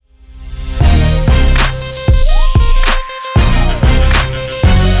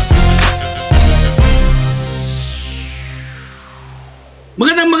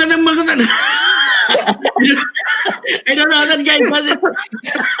don't know how that guy does it.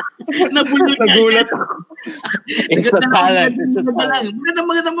 Nagulat ako. It's a talent. It's a talent.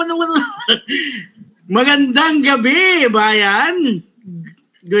 Magandang gabi, bayan.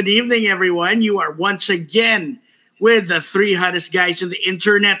 Good evening, everyone. You are once again with the three hottest guys on the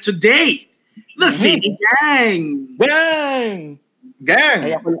internet today. The City Gang. Gang!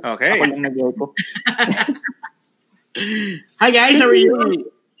 Gang! Okay. Ako lang nag-echo. Hi, guys. How are you?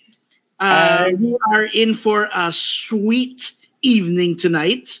 We are in for a sweet evening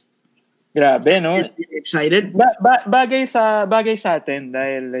tonight. Grabe, no? Excited? Bagay sa atin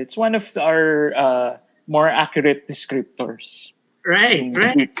dahil it's one of our more accurate descriptors. Right.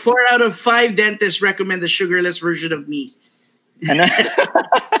 4 out of 5 dentists recommend the sugarless version of me. Ano?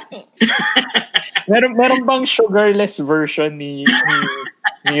 meron bang sugarless version ni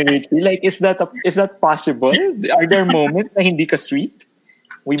Richie? Like, is that possible? Are there moments na hindi ka sweet?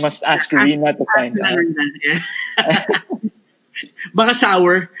 We must ask Rina to find out. Baka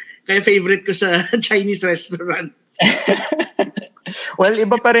sour. Kaya favorite ko sa Chinese restaurant. Well,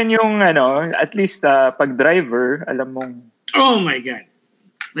 iba pa rin yung at least pag driver, alam mong oh my God.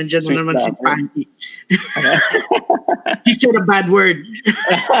 Nandiyan sweet mo naman si lover. Panky. He said a bad word.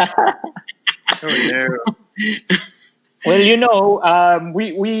 Oh, yeah. Well,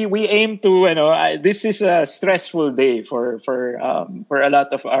 we aim to this is a stressful day for a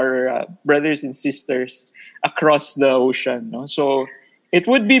lot of our brothers and sisters across the ocean, no? So it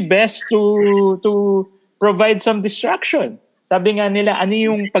would be best to provide some distraction. Sabi nga nila, ano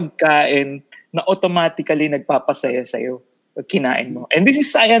yung pagkain na automatically nagpapasaya sa'yo pag kinain mo? And this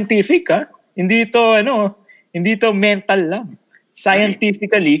is scientific, ha? Hindi to mental lang.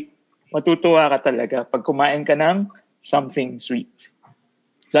 Scientifically, matutuwa ka talaga pag kumain ka ng something sweet.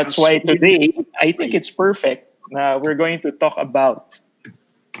 That's why today, I think it's perfect na we're going to talk about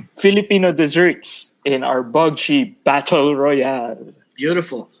Filipino desserts in our Bogchi Battle Royale.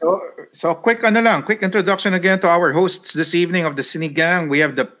 Beautiful. So quick introduction again to our hosts this evening of the Cine Gang. We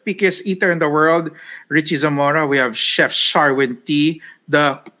have the pickiest eater in the world, Richie Zamora. We have Chef Sharwin T,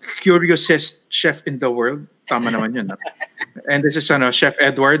 the curiousest chef in the world. Tama naman yun. And this is Chef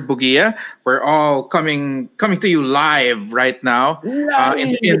Edward Bugia. We're all coming to you live right now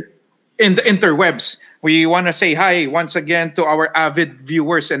in the interwebs. We want to say hi once again to our avid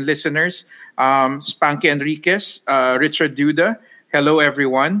viewers and listeners, Spanky Enriquez, Richard Duda. Hello,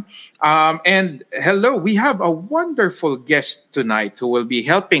 everyone. And hello, we have a wonderful guest tonight who will be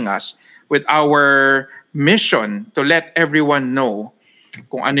helping us with our mission to let everyone know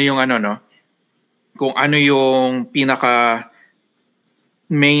kung ano yung pinaka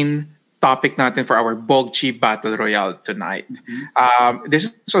main topic natin for our Bogchi Battle Royale tonight. This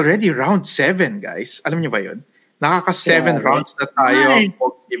is already round 7, guys. Alam niyo ba yun? Nakaka-7 rounds na tayo ng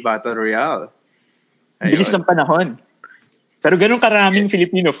Bogchi Battle Royale. Bilis ng panahon. Pero ganun karaming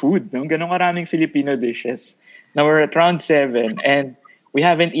Filipino food, no? Ganun karaming Filipino dishes. Now we're at round 7 and we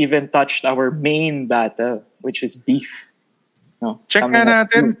haven't even touched our main battle, which is beef. No? Check na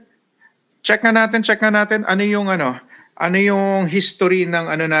natin ano yung history ng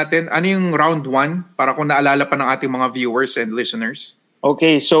natin, ano yung round 1 para kung naalala pa ng ating mga viewers and listeners.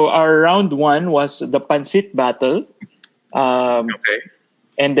 Okay, so our round 1 was the pancit battle. Okay.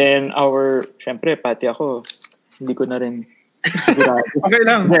 And then syempre, pati ako, hindi ko na rin sigurado. Okay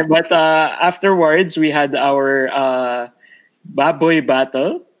lang. Yeah, but afterwards, we had our baboy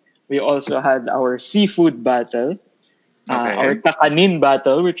battle. We also had our seafood battle. Our takanin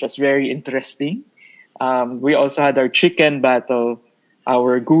battle, which was very interesting. We also had our chicken battle,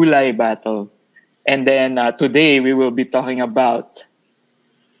 our gulay battle. And then today, we will be talking about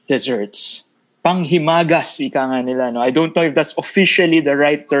desserts. Panghimagas, ika nga nila. No? I don't know if that's officially the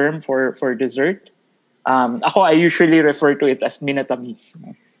right term for dessert. I usually refer to it as minatamis.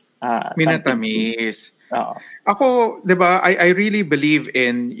 Minatamis. Ako, 'di ba, I really believe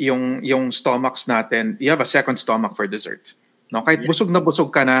in yung stomachs natin. You have a second stomach for dessert. No, kahit busog na busog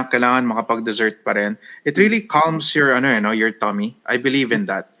ka na, kailangan makapag-dessert pa rin. It really calms your your tummy. I believe in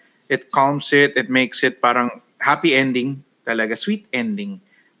that. It calms it, it makes it parang happy ending talaga, sweet ending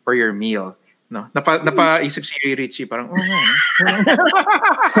for your meal. No, napaisip si Richie parang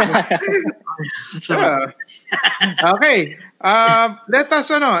okay. Let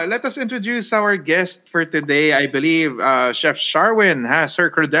us introduce our guest for today. I believe Chef Sharwin has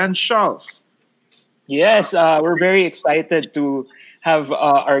her credentials. Yes, we're very excited to have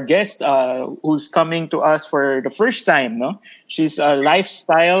our guest who's coming to us for the first time. No, she's a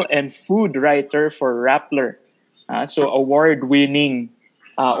lifestyle and food writer for Rappler, so award-winning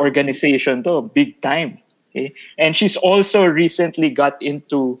organization, to big time. Okay, and she's also recently got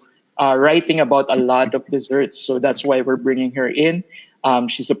into writing about a lot of desserts. So that's why we're bringing her in.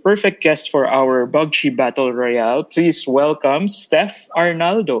 She's a perfect guest for our Bugshi Battle Royale. Please welcome Steph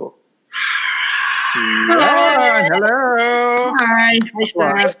Arnaldo. Yeah, hello. Hi,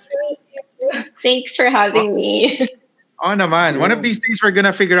 Steph. Thanks for having me. Oh naman. One of these days, we're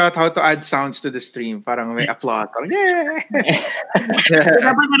gonna figure out how to add sounds to the stream. Parang may applause. Parang, yeah!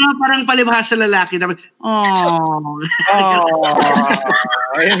 Dapat parang palibhasa lalaki. Dapat, oh.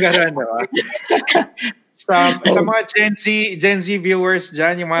 Ayun gano'n, diba? Sa mga Gen Z viewers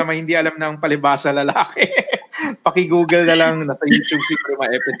dyan, yung mga hindi alam ng palibhasa lalaki, paki-google na lang, nasa YouTube siguro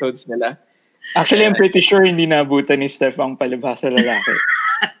mga episodes nila. Actually, I'm pretty sure hindi naabutan ni Steph ang palibhasa lalaki.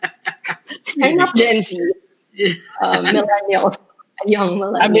 I'm not Gen Z. Millennial. Young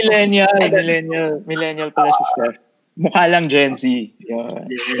millennial. Millennial pala si Steph. Mukha lang Gen Z. Yeah.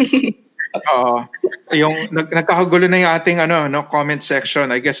 Yes. Oo. Yung nagkakagulo na yung ating comment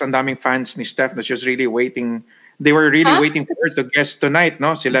section. I guess ang daming fans ni Steph na she was really waiting. They were really waiting for her to guest tonight,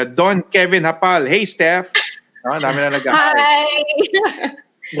 no? Sila Don Kevin Hapal. Hey, Steph. No, dami na Hi.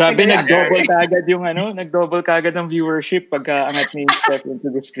 Grabe, nag-double kagad ang viewership pagka angat ni Steph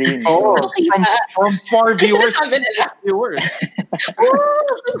into the screen. Oh, from 4 viewers to 6 viewers.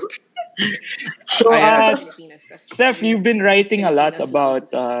 So, Steph, you've been writing a lot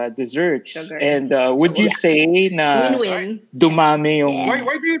about desserts. And would you say na dumami yung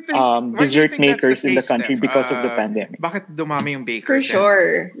Why do you think, dessert makers the in the case, country Steph? because of the pandemic? Bakit dumami yung bakers? For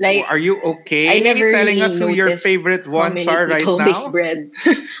sure. Like, are you okay? I never telling us who your noticed favorite ones are right how many people now? bake bread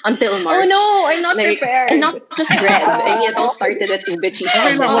until March. Oh no, I'm not prepared. And not just bread. I mean, it all started at Tube Cheese.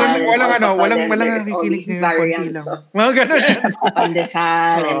 Okay lang, walang all nakikinig these ng konti variants lang. of Well, ganun.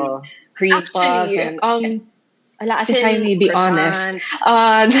 pandesal and cream puffs and If I may be honest,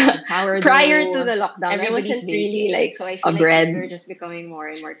 sourdough, prior to the lockdown, I everybody's wasn't really baking. like So I a feel bread like we're just becoming more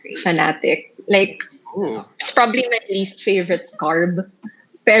and more crazy. fanatic. Like, Ooh. it's probably my least favorite carb.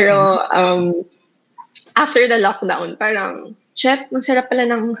 Pero after the lockdown, parang, shit, ang sarap pala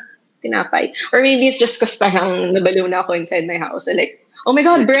ng tinapay. Or maybe it's just because parang nabalo na ako inside my house. And like, oh my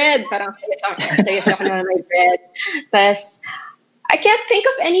God, bread! Parang saya ako na may bread. Tas, I can't think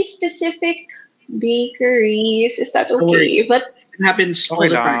of any specific bakeries. Is that okay? But It happens all Okay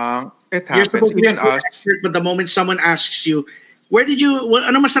the time. lang. It You're happens. supposed to be Even an us. expert, but the moment someone asks you,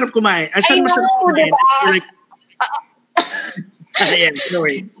 ano masarap kumain? Saan I masarap know, kumain? diba? You're like, yeah, no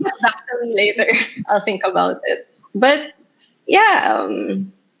way. back to me later. I'll think about it. But yeah,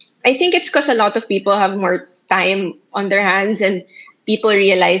 I think it's because a lot of people have more time on their hands and people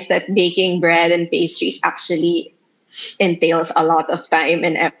realize that baking bread and pastries actually entails a lot of time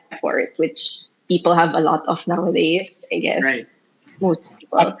and effort, which people have a lot of nowadays, I guess. Right. Most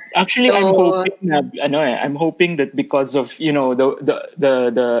people. Actually, So- I'm hoping that because of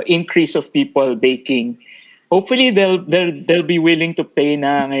the increase of people baking, hopefully they'll be willing to pay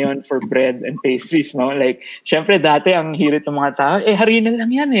na ngayon for bread and pastries, no? Like, syempre dati ang hirit ng mga tao, harina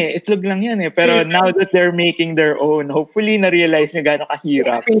lang yan itlog lang yan Pero now that they're making their own, hopefully na-realize nyo gaano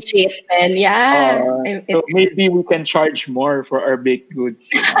kahirap. Appreciate it. Yeah. So maybe we can charge more for our baked goods.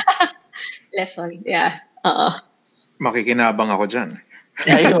 Lesson. Yeah. Makikinabang ako dyan.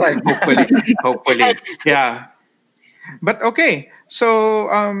 Ayun. Hopefully. Yeah. But okay. So,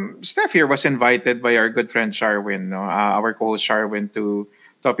 Steph here was invited by our good friend Sharwin, no? Our co-host Sharwin, to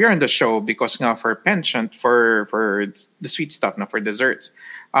appear on the show because nga for penchant for the sweet stuff, na for desserts.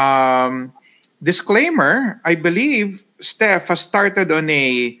 Disclaimer, I believe Steph has started on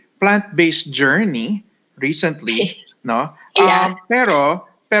a plant-based journey recently, no? Yeah.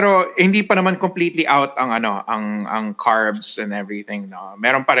 Pero hindi pa naman completely out ang carbs and everything, no.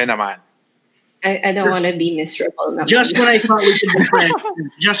 Meron pa rin naman. I don't want to be miserable. Naman. Just when I thought we could be friends.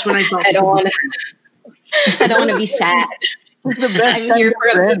 Just when I thought I don't we want could be to. I don't want to be sad. The best I'm here for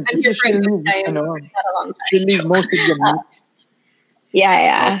a friend. I'm here for a good time. Not a long time. She'll leave most of the meat.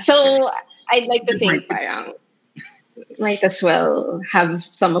 Yeah. So I'd like to think parang might as well have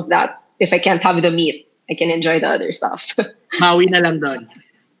some of that. If I can't have the meat, I can enjoy the other stuff. Maui na lang doon.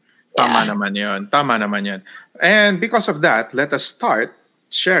 Tama naman yun. And because of that, let us start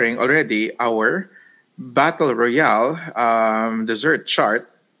sharing already our Battle Royale dessert chart,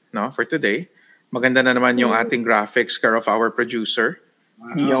 no, for today. Maganda na naman yung ating graphics, care of our producer.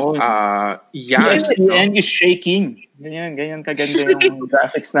 Yun. Yes. ESPN is shaking. Ganyan kaganda yung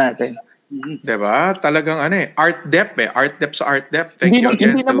graphics natin. Diba? Talagang art depth Art depth sa art depth. Thank you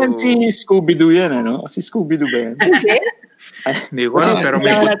again Hindi naman si Scooby-Doo yan, Si Scooby-Doo ba yan? Hindi ko alam, pero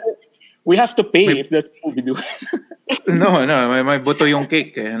we have to pay if that's Scooby-Doo. No, may buto yung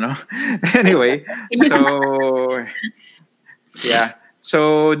cake, no? Anyway, so yeah.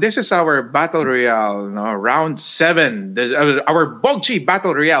 So this is our Battle Royale, no? Round 7. Our Bogchi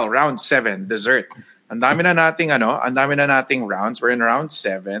Battle Royale, Round 7, dessert. Ang dami na nating rounds. We're in round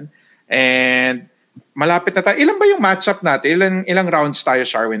 7. And malapit na tayo. Ilan ba yung matchup natin? Ilang rounds tayo,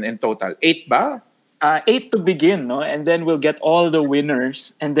 Sharwin, in total? 8 ba? 8 to begin, no? And then we'll get all the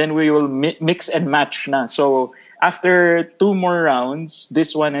winners, and then we will mix and match na. So after 2 more rounds,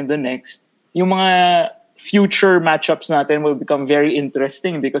 this one and the next, yung mga future matchups natin will become very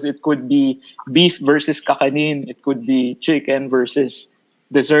interesting because it could be beef versus kakanin, it could be chicken versus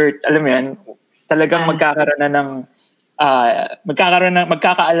dessert. Alam mo yan, talagang magkakaalaman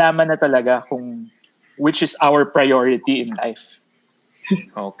na talaga kung which is our priority in life.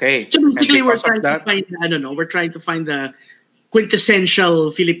 Okay. So basically, we're trying to find the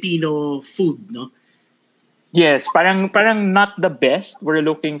quintessential Filipino food, no? Yes, parang not the best. We're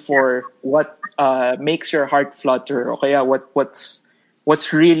looking for what makes your heart flutter, o kaya what's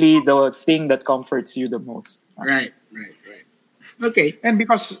really the thing that comforts you the most. Right. Okay. And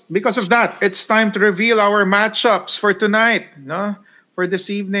because of that, it's time to reveal our matchups for tonight, no? For this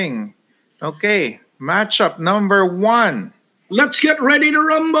evening. Okay, matchup number 1. Let's get ready to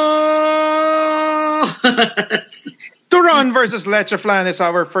rumble! Turon versus Leche Flan is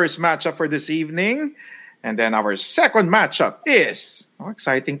our first matchup for this evening. And then our second matchup is,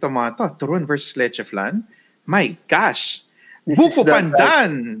 exciting to mga to, Turon versus Leche Flan. My gosh. Buko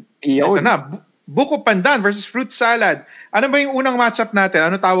Pandan. Ito na, Buko Pandan versus Fruit Salad. Ano ba yung unang matchup natin?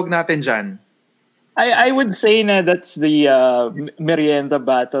 Ano tawag natin dyan? I would say na that's the merienda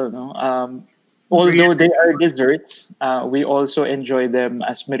battle, no? Although they are desserts, we also enjoy them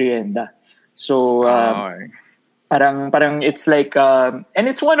as merienda. So parang it's like and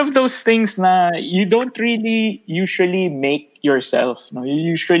it's one of those things na you don't really usually make yourself, no? You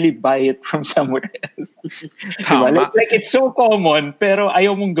usually buy it from somewhere else. Diba? Like it's so common pero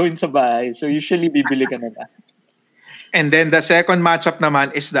ayaw mong gawin sa bahay. So usually bibili ka na lang. And then the second matchup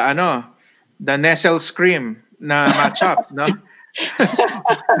naman is the Nestle Scream na matchup, no?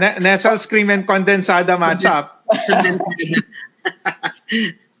 Nestle Scream and Condensada matchup.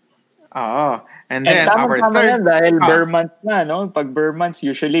 And then our third, dahil Burr months na, no? Pag Burr months,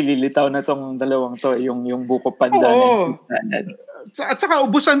 usually lilitaw na tong dalawang to, yung Buko Pandan and Fruit Salad. At saka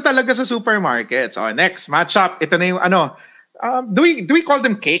ubusan talaga sa supermarkets. Next matchup, ito na yung do we call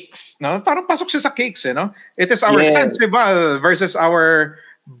them cakes? No? Parang pasok siya sa cakes, no? It is our Sensible versus our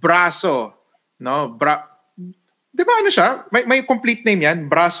Braso, no? Di ba siya? May complete name yan?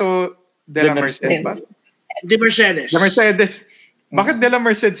 Braso de la Merced ba? De Mercedes. De Mercedes. Bakit de la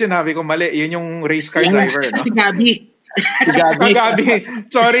Merced sinabi ko mali? Yun yung race car driver, no? Si Gabi. Gabi.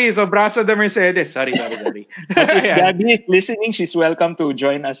 Sorry, so Braso de Mercedes. Sorry. If Gabi is listening, she's welcome to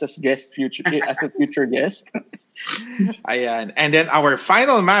join us as a future guest. Ayan. And then our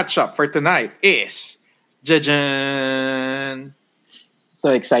final matchup for tonight is Jajan.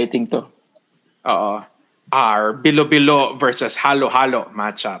 So exciting to. Our Bilo-Bilo versus Halo-Halo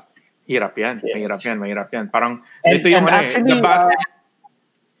matchup. Hirap yan. Yes. Mahirap yan. Parang ito yung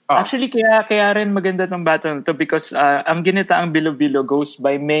actually, kaya rin maganda tong battle na to because ang ginataang Bilo-Bilo goes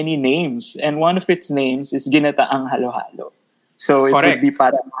by many names and one of its names is ginataang Halo-Halo. So it would be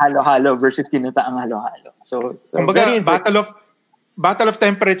parang Halo-Halo versus ginataang Halo-Halo. So kumbaga, battle of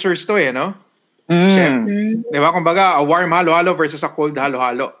temperatures to no? Chef. Diba? Kumbaga, a warm Halo-Halo versus a cold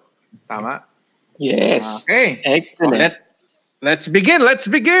Halo-Halo. Tama? Yes. Okay. Excellent. Let's begin. Let's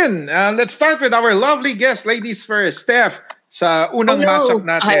start with our lovely guest, ladies first. Steph, sa unang matchup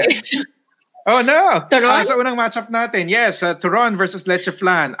natin. Oh no! Sa unang matchup natin, yes, Turon versus Leche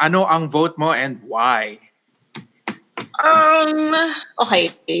Flan. Ano ang vote mo and why?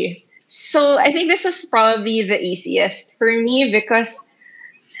 Okay. So I think this was probably the easiest for me because,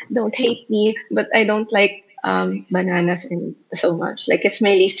 don't hate me, but I don't like bananas so much. Like it's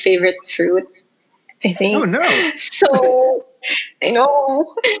my least favorite fruit, I think. Oh no! So I know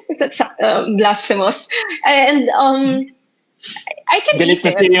that's blasphemous, and I can eat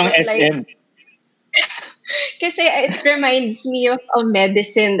it. Yung SM. Kasi it reminds me of a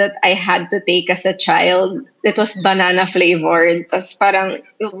medicine that I had to take as a child. It was banana flavored. Tapos parang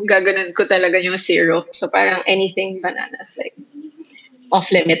yung gaganon ko talaga yung syrup. So parang anything bananas, like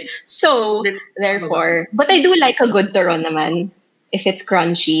off limits. So therefore, but I do like a good turon naman if it's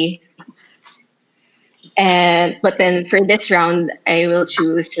crunchy. But then for this round, I will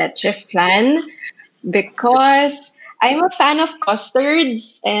choose Leche Flan because I'm a fan of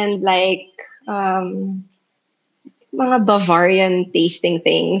custards and like mga Bavarian tasting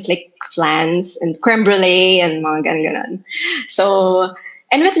things like flans and creme brulee and mga ganon. So,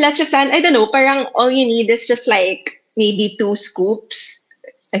 and with Leche Flan, I don't know, parang all you need is just like maybe 2 scoops,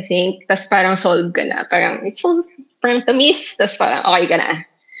 I think. Tas parang solve ka na. Parang, it's so, parang tamis. Tas parang, okay ka na.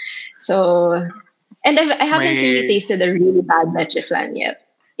 So, and I haven't really tasted a really bad leche flan yet.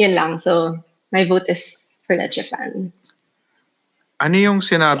 Yun lang. So, my vote is for leche flan. Ano yung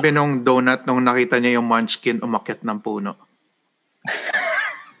sinabi nung donut nung nakita niya yung munchkin umakyat ng puno?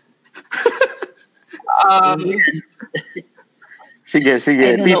 Sige.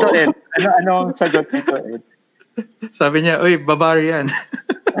 Tito Ed. Ano ang sagot, Tito Ed? Sabi niya, uy, Bavarian.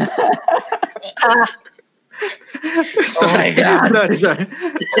 Oh my God.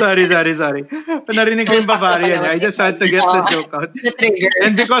 Sorry. Narinig ko yung Bavarian. I just had to get the joke out.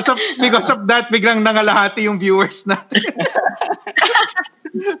 And because of that, biglang nangalahati yung viewers natin.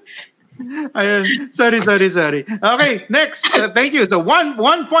 Ayun. Sorry. Okay, next. Thank you. So,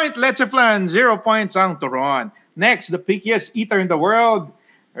 one point Leche Flan, 0 points ang Turon. Next, the pickiest eater in the world.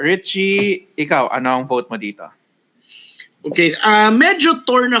 Richie, ikaw, ano ang vote mo dito? Okay, medyo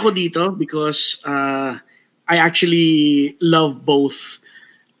torn ako dito because I actually love both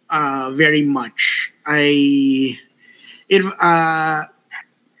very much. In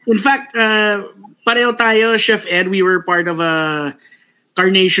fact, pareho tayo, Chef Ed. We were part of a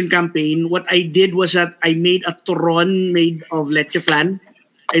Carnation campaign. What I did was that I made a turon made of leche flan.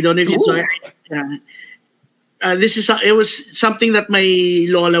 I don't know if you saw it. It was something that my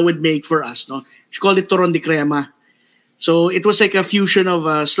lola would make for us. No, she called it turon de crema. So it was like a fusion of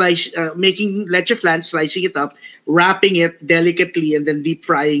making leche flan, slicing it up, wrapping it delicately, and then deep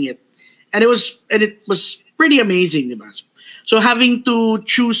frying it. And it was pretty amazing, diba? So having to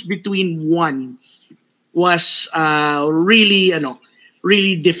choose between one was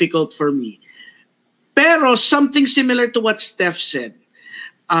really difficult for me. Pero something similar to what Steph said,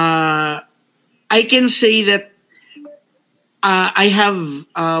 I can say that I have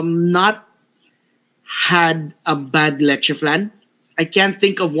not had a bad leche flan. I can't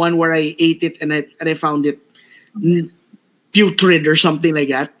think of one where I ate it and I found it putrid or something like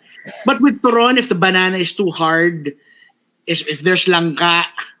that. But with turon, if the banana is too hard, if there's langka,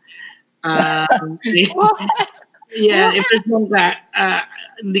 if there's langka,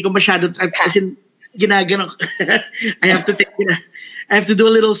 hindi ko masyado, as in, ginagano. I have to do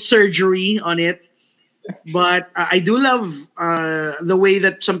a little surgery on it. But I do love the way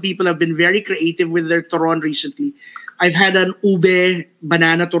that some people have been very creative with their turon recently. I've had an ube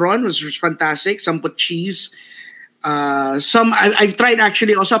banana turon, which was fantastic. Some put cheese. I've tried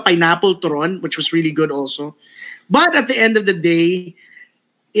actually also a pineapple turon, which was really good also. But at the end of the day,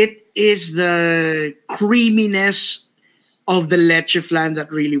 it is the creaminess of the leche flan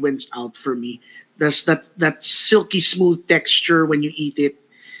that really wins out for me. That's that silky smooth texture when you eat it.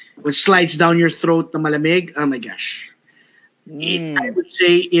 It slides down your throat na malamig. Oh my gosh. I would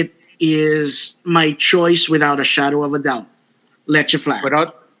say it is my choice without a shadow of a doubt. Leche flan.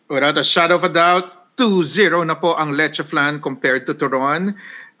 Without a shadow of a doubt, 2-0 na po ang leche flan compared to turon.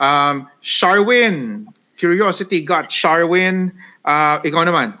 Sharwin, curiosity got Sharwin. Ikaw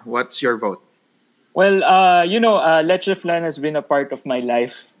naman, what's your vote? Well, leche flan has been a part of my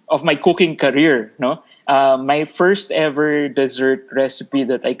life, of my cooking career, no? My first ever dessert recipe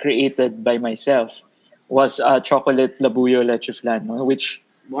that I created by myself was chocolate labuyo leche flan, no? Which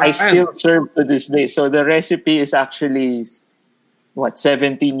I still serve to this day. So the recipe is actually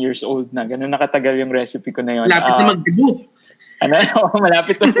 17 years old na. Ganun nakatagal yung recipe ko na yun. Malapit na mag-debut.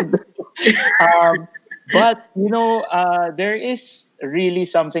 Malapit na mag-debut. But, there is really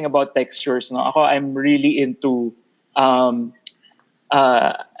something about textures. No? Ako, I'm really into yung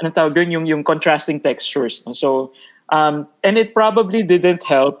contrasting textures. No? So, and it probably didn't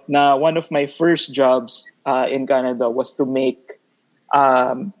help na one of my first jobs in Canada was to make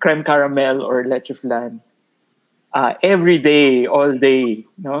creme caramel or leche flan every day, all day.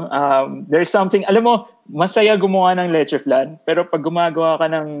 No? There's something, alam mo, masaya gumawa ng leche flan, pero pag gumagawa ka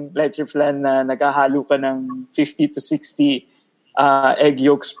ng leche flan na naghahalo ka ng 50 to 60 egg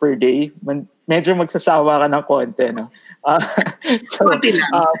yolks per day, medyo magsasawa ka ng konti, no? Konti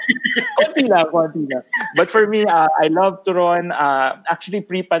lang. But for me, I love turon. Actually,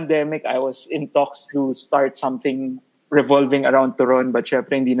 pre-pandemic, I was in talks to start something revolving around turon, but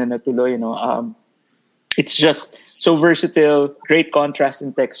syempre hindi na natuloy, it's just so versatile, great contrast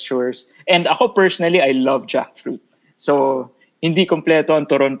in textures. And ako personally, I love jackfruit. So, hindi kompleto ang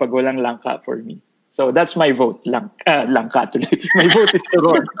turon pag walang langka for me. So, that's my vote. Langka tuloy. My vote is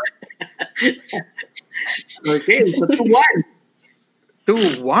turon. Okay, so 2-1.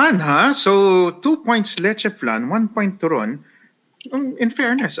 2-1, huh? So, 2 points leche flan, 1 point turon. In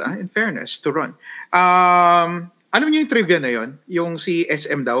fairness, turon. Alam niyo yung trivia na yon? Yung si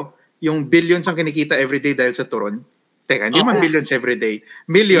SM daw, yung billions ang kinikita everyday dahil sa turon. Teka, hindi man Oo. billions every day.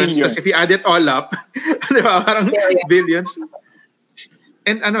 Millions, Million. tas if you add it all up, di ba, parang billions.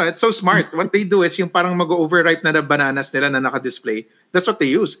 And it's so smart. What they do is yung parang mag-overripe na bananas nila na naka-display. That's what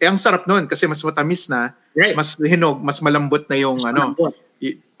they use. Eh, ang sarap nun kasi mas matamis na, Right. mas hinog, mas malambot na yung malambot.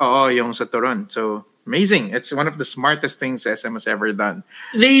 yung sa turon. So, amazing. It's one of the smartest things SM has ever done.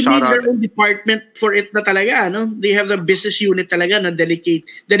 They Shout made their out. own department for it na talaga, no? They have the business unit talaga na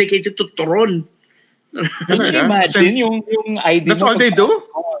dedicated to turon. Can you imagine yung ID That's mo all they do?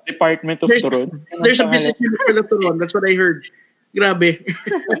 Department of Turon? There's a business unit for the turon. That's what I heard. Grabe.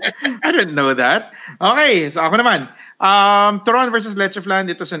 I didn't know that. Okay, so ako naman. Turon versus Leche Flan,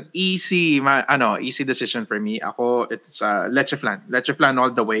 it was an easy decision for me. Ako, it's Leche Flan. Leche Flan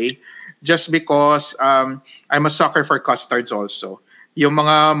all the way. Just because I'm a sucker for custards also. Yung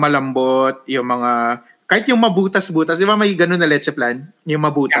mga malambot, yung mga, kahit yung mabutas-butas, di ba may ganun na Leche Flan? Yung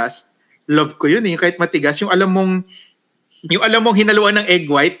mabutas. Love ko yun eh. Yung kahit matigas, yung alam mong hinaluan ng egg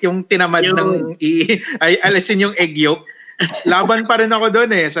white, yung tinamad ng alisin yung egg yolk. Laban pa rin ako doon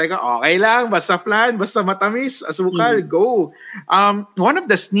eh. Sabi ko, okay lang, basta flan, basta matamis, asukal, go. One of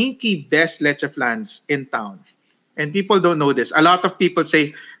the sneaky best leche flans in town. And people don't know this. A lot of people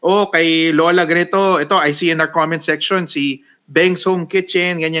say, oh, kay Lola ganito, ito, I see in our comment section, si Beng's Home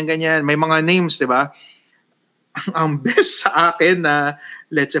Kitchen, ganyan-ganyan. May mga names, di ba? Ang best sa akin na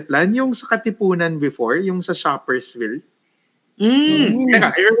leche flan, yung sa Katipunan before, yung sa Shoppersville. Teka,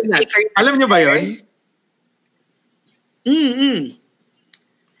 I heard that. alam niyo ba yun?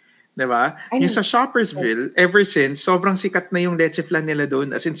 Diba? Ano? Yung sa Shoppersville, ever since, sobrang sikat na yung leche flan nila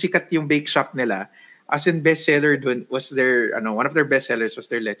doon. As in, sikat yung bake shop nila. As in, bestseller doon was their, one of their bestsellers was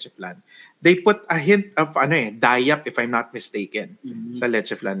their leche flan. They put a hint of, dayap, if I'm not mistaken, sa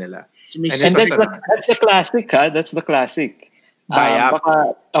leche flan nila. And that's the classic, ha? That's the classic. Dayap.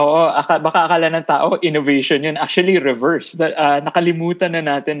 Baka akala ng tao, innovation yun. Actually, reverse. Nakalimutan na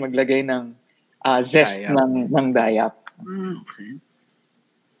natin maglagay ng zest Dayap. ng dayap. Okay.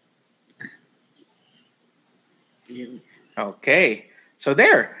 Okay. So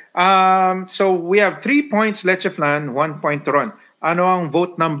there. So we have 3 points leche flan, 1 point turon. Ano ang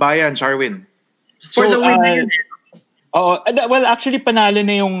vote ng bayan, Jarwin? For the winner. Well, actually, panalo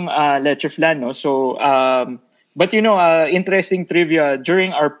na yung leche flan, no? So, but interesting trivia,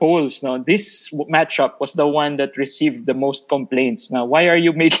 during our polls, no, this matchup was the one that received the most complaints. Now, why are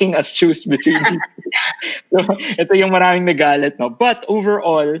you making us choose between these? So, ito yung maraming nagalit, no? But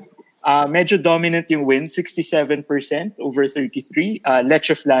overall, medyo dominant yung win, 67% over 33.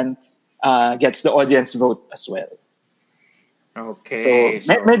 Leche flan gets the audience vote as well. Okay.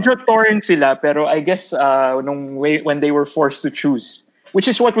 So medyo torn sila, pero I guess when they were forced to choose, which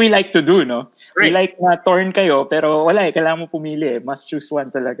is what we like to do, no? Right. We like na torn kayo, pero wala kailangan mo pumili. Must choose one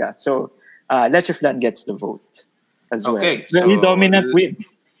talaga. So leche flan gets the vote as well. Okay, Very so, dominant win.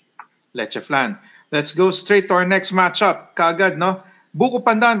 Leche flan. Let's go straight to our next matchup. Kagad, no? Buko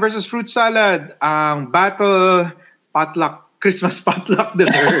Pandan versus Fruit Salad. Ang battle potluck, Christmas potluck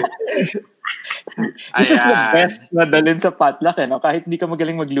dessert. This is the best na dalhin sa potluck, no? Kahit hindi ka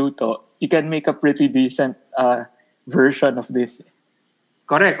magaling magluto, you can make a pretty decent version of this.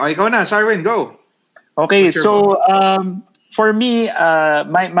 Correct. O, ikaw na, Sharwin, go. Okay, What's your so for me,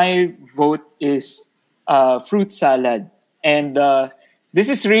 my vote is fruit salad. And this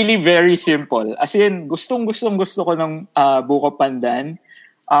is really very simple. As in, gusto ko ng buko pandan.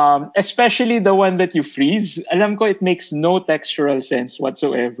 Especially the one that you freeze. Alam ko, it makes no textural sense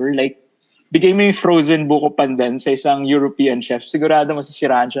whatsoever. Like, bigay mo yung frozen buko pandan sa isang European chef. Sigurado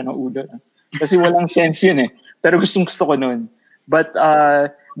masisiraan siya ng ulo. Kasi walang sense yun eh. Pero gusto ko nun. But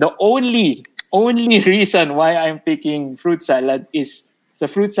the only reason why I'm picking fruit salad is sa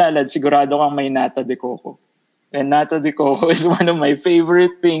fruit salad, sigurado kang may nata de coco. And nata de coco is one of my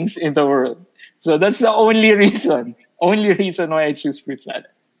favorite things in the world. So that's the only reason why I choose fruit salad.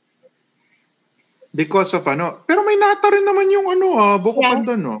 Because of pero may nata rin naman yung buko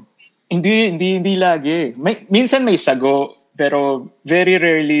pandan, no? Hindi lagi. Minsan may sago, pero very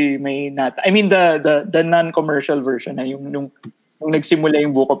rarely may nata. I mean the non-commercial version na yung nagsimula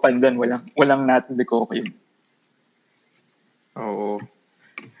yung buko pandan, walang nata de coco yun. Oo.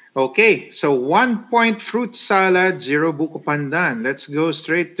 Okay, so 1 point fruit salad, 0 buko pandan. Let's go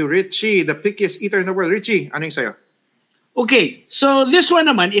straight to Richie, the pickiest eater in the world. Richie, ano yung sayo? Okay, so this one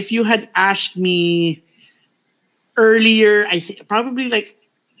naman, if you had asked me earlier, I think probably like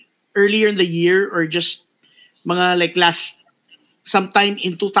earlier in the year or just mga like sometime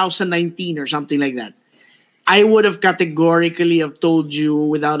in 2019 or something like that, I would have categorically have told you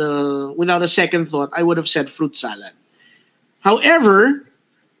without a second thought, I would have said fruit salad. However,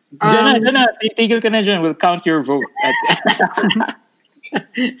 Diyan na. Titigil ka na dyan. We'll count your vote.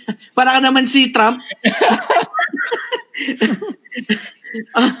 Para ka naman si Trump.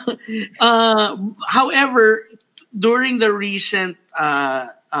 However, during the recent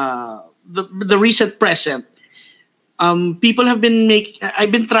the recent present, people have been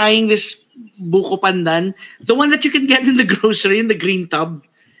I've been trying this buko pandan, the one that you can get in the grocery in the green tub.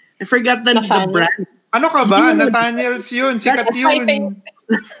 I forgot the brand. Ano ka ba? Nathaniel's yun. Sikat yun.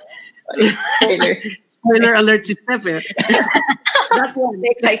 Spoiler alert si Steph eh. That one.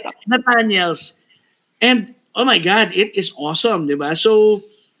 Nathaniel's. And oh my God, it is awesome, diba? So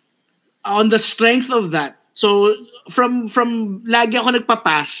on the strength of that, so from lagi ako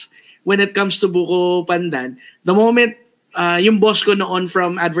nagpapass when it comes to buko pandan. The moment yung boss ko noon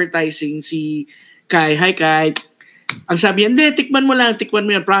from advertising, si Kai, hi Kai, ang sabi niya, hindi, tikman mo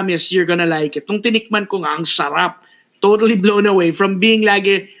yan, promise, you're gonna like it. Nung tinikman ko nga, ang sarap. Totally blown away from being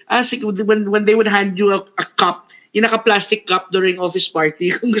lagi, when they would hand you a cup, yung naka-plastic cup during office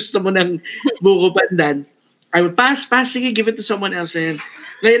party, kung gusto mo ng buko pandan, I would pass, sige, give it to someone else. And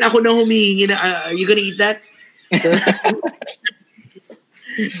ngayon ako na humihingi na, you gonna eat that?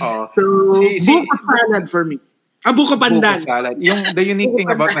 So, buko salad for me. Buko pandan. Buko salad. The unique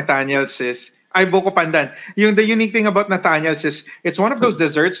thing about Nathaniel's is, buko pandan. The unique thing about Nathaniel's is, it's one of those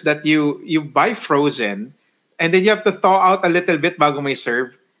desserts that you buy frozen, and then you have to thaw out a little bit bago may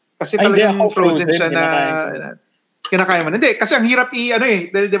serve. Kasi talagang frozen siya na kinakain mo. Hindi, kasi ang hirap di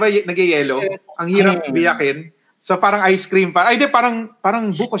ba, nag-yellow? Ang hirap biyakin. So parang ice cream pa.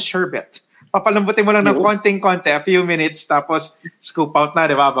 Parang buko sherbet. Papalambutin mo lang ng konting-konti, a few minutes, tapos scoop out na,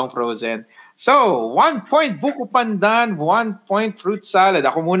 di ba, bang frozen. So, 1 point buko pandan, 1 point fruit salad.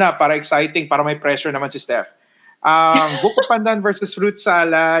 Ako muna, para exciting, para may pressure naman si Steph. Buko pandan versus fruit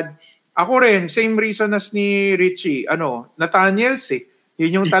salad. Ako rin, same reason as ni Richie. Nathaniel's eh.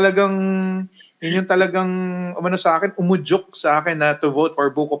 Yun yung talagang sa akin, umudyok sa akin na to vote for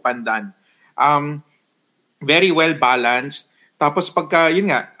buko pandan. Very well balanced. Tapos pagka, yun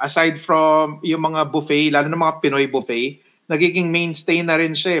nga, aside from yung mga buffet, lalo na mga Pinoy buffet, nagiging mainstay na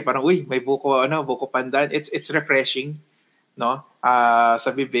rin siya eh. Parang, may buko pandan. It's refreshing, no? Sa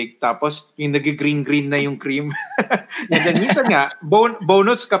bibig. Tapos, yung nag-green na yung cream. And then, minsan nga,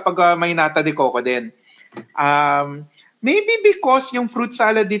 bonus kapag may nata de coco din. Maybe because yung fruit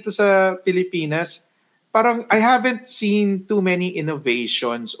salad dito sa Pilipinas, parang I haven't seen too many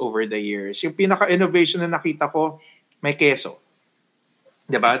innovations over the years. Yung pinaka-innovation na nakita ko, may queso.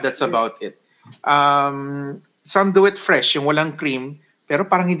 Diba? That's about it. Some do it fresh, yung walang cream, pero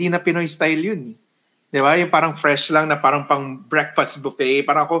parang hindi na Pinoy style yun. Diba? Yung parang fresh lang na parang pang breakfast buffet.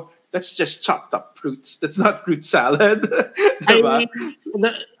 Parang ako, that's just chopped up fruits. That's not fruit salad. Diba?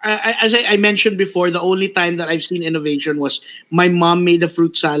 As I mentioned before, the only time that I've seen innovation was my mom made a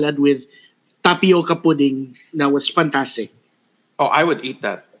fruit salad with tapioca pudding. That was fantastic. Oh, I would eat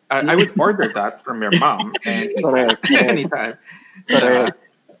that. I would order that from your mom anytime.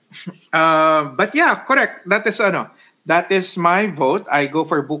 But yeah, correct. That is my vote. I go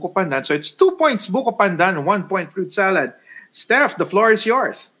for buko pandan. So it's 2 points buko pandan, 1 point fruit salad. Steph, the floor is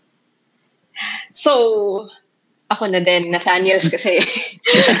yours. So, ako na din, Nathaniel's kasi.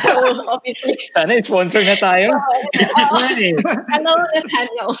 So, obviously. Sana sponsor na tayo.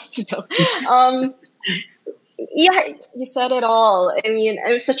 Nathaniel's. Yeah, you said it all. I mean,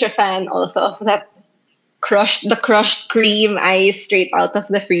 I'm such a fan also of that crushed cream ice straight out of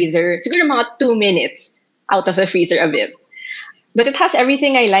the freezer. Siguro mga 2 minutes out of the freezer a bit. But it has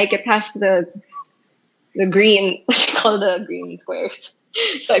everything I like. It has the green, what you call the green squares.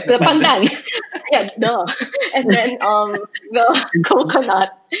 So like the pandan. Yeah, duh. And then the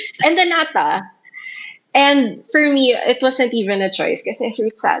coconut and the nata. And for me, it wasn't even a choice kasi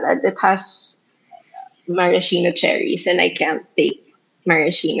fruit salad, it has maraschino cherries and I can't take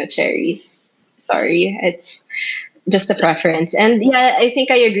maraschino cherries. Sorry, it's just a preference. And yeah, I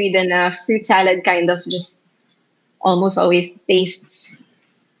think I agree then fruit salad kind of just almost always tastes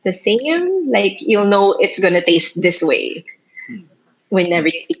the same. Like you'll know it's gonna taste this way whenever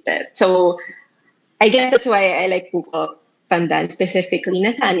you eat it. So I guess that's why I like buko pandan, specifically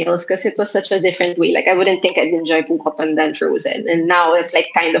Nathaniel's, because it was such a different way. Like I wouldn't think I'd enjoy buko pandan frozen. And now it's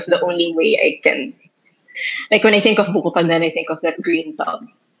like kind of the only way I can. Like when I think of buko pandan, I think of that green tub.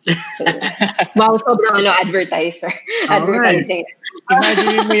 So, wow, sobrang advertising.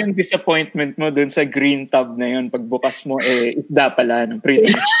 Imagine mo yung disappointment mo dun sa green tub na yun. Pagbukas mo, isda pala. No? Pretty.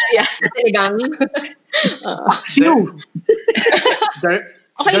 Yeah, sinigang.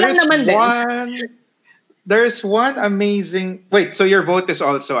 Okay lang naman din. There's one amazing... Wait, so your vote is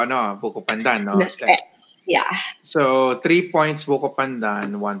also buko pandan, no? Yeah. So 3 points buko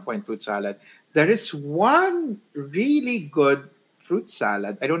pandan, 1 point fruit salad. There is one really good fruit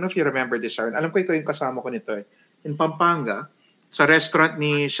salad. I don't know if you remember this, Sharon. Alam ko ito yung kasama ko nito eh. In Pampanga, sa restaurant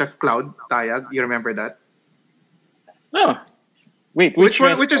ni Chef Cloud Tayag. You remember that? No. Wait, Which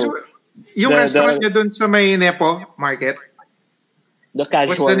one? Which is restaurant? yung The- restaurant the- niya dun sa may Nepo Market? The casual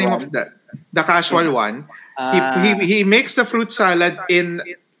What's the name one. of that? The casual one. Ah. He makes the fruit salad in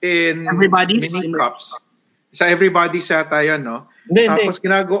Everybody's? mini cups. Sa everybody's yata yun, no? Hindi, Tapos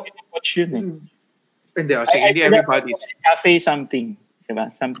ginago... Watch yun eh. Hindi, sige, hindi forgot everybody's. Cafe something. Diba?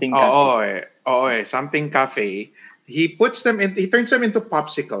 Something cafe. Oo eh. Something cafe. He turns them into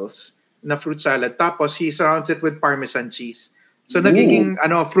popsicles na fruit salad. Tapos he surrounds it with Parmesan cheese. So nagiging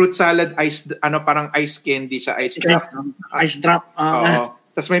fruit salad parang ice candy siya, ice drop. Ice drop. Oo.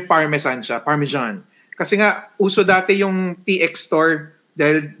 Tapos may Parmesan siya, Parmesan. Kasi nga uso dati yung PX store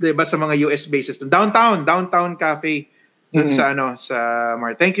dahil 'di ba sa mga US bases downtown cafe dun sa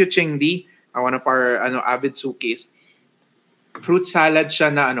Mar. Thank you Ching D, one of our avid sukis. Fruit salad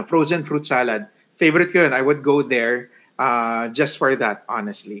siya na frozen fruit salad. Favorite ko yun. I would go there just for that,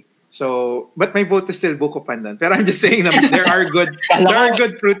 honestly. So, but my vote is still buko pandan. Pero I'm just saying that there are good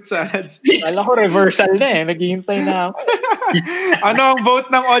fruit salads. Alam ko reversal na eh. Naghihintay na ako. Ano ang vote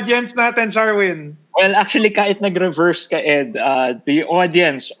ng audience natin, Sharwin? Well, actually, kahit nag-reverse ka, Ed, the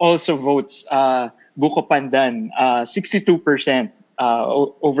audience also votes buko pandan, 62%,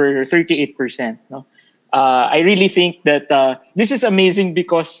 over 38%. No? I really think that this is amazing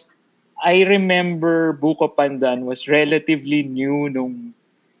because I remember buko pandan was relatively new nung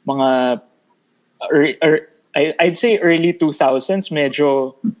mga I'd say early 2000s,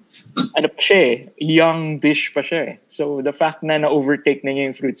 medyo pa siya eh, young dish pa siya eh. So the fact na na-overtake na niya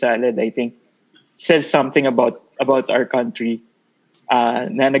yung fruit salad, I think says something about our country,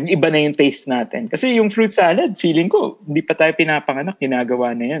 na nag-iba na yung taste natin. Kasi yung fruit salad, feeling ko, hindi pa tayo pinapanganak,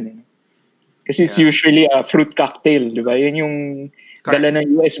 ginagawa na yan eh. Kasi it's usually a fruit cocktail, di ba? Yun yung dala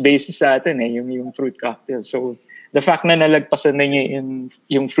ng US basis sa atin eh, yung fruit cocktail. So the fact na nalagpasan na niya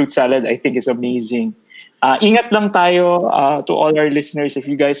yung fruit salad, I think is amazing. Ingat lang tayo to all our listeners, if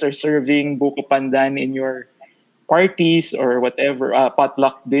you guys are serving buko pandan in your parties or whatever,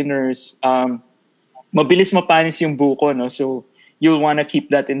 potluck dinners, mabilis mapanis yung buko, no? So you'll want to keep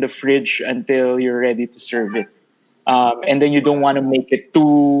that in the fridge until you're ready to serve it. And then you don't want to make it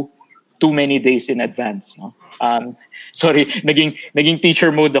too many days in advance, no? Sorry, naging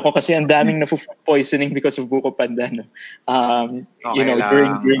teacher mode ako kasi ang daming na-food poisoning because of buko pandan.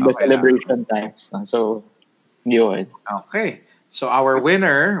 During the celebration times. So, yun. Okay. So our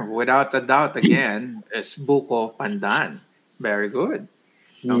winner, without a doubt again, is buko pandan. Very good.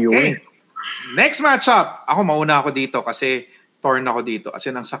 Okay. Next matchup. Ako mauna ako dito kasi torn ako dito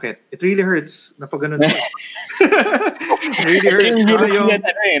kasi ng sakit. It really hurts na pag ganun. It really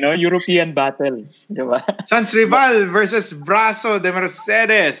hurts. European battle. Diba? Sans Rival versus Brazo de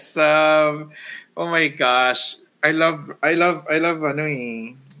Mercedes. Oh my gosh. I love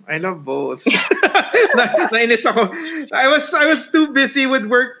both. Nainis ako. I was too busy with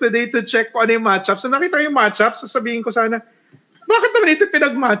work today to check kung ano yung matchups. So nakita yung matchups, sasabihin ko sana, bakit naman ito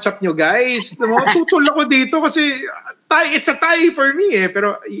pinag-matchup nyo, guys? Tutol ako dito kasi it's a tie for me eh.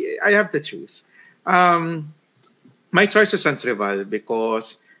 Pero I have to choose. My choice is Sans Rival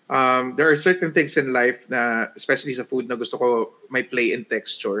because there are certain things in life na, especially sa food, na gusto ko may play in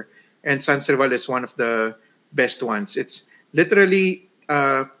texture. And Sans Rival is one of the best ones. It's literally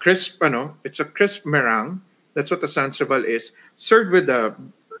crisp, it's a crisp meringue. That's what the Sans Rival is. Served with a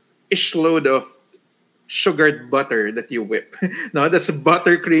ish load of sugared butter that you whip. No, that's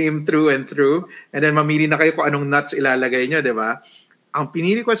buttercream through and through. And then mamili na kayo kung anong nuts ilalagay nyo, di ba? Ang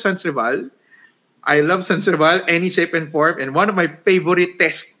pinili ko Sans Rival, I love Sans Rival, any shape and form. And one of my favorite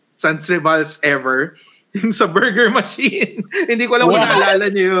Sans Rivals ever, yung sa burger machine. Hindi ko alam kung naalala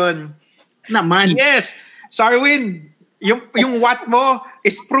nyo yun. Naman. Yes. Sharwin, yung what mo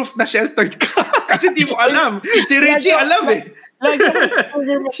is proof na sheltered ka. Kasi di mo alam. Si Reggie alam eh. Lagi ako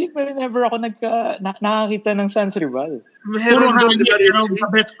burger machine pero never ako nakakita ng Sans Rival. Meron doon pero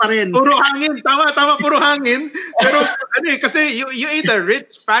best pa rin. Puro hangin. Tama, puro hangin. Pero kasi you ate a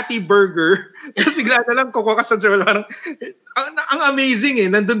rich, fatty burger. Kasi bigla na lang kukuha ka Sans Rival. Parang, ang amazing eh.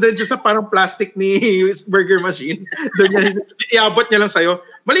 Nandun din siya sa parang plastic ni burger machine. Doon iabot niya lang sa'yo.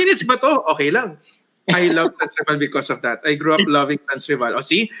 Malinis ba to? Okay lang. I love Sans Rival because of that. I grew up loving Sans Rival.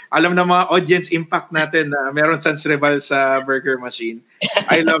 See, alam na mga audience impact natin na meron Sans Rival sa burger machine.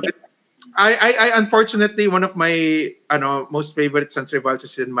 I love it. I unfortunately, one of my most favorite Sans Rivals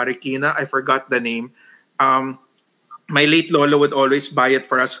is in Marikina. I forgot the name. My late lolo would always buy it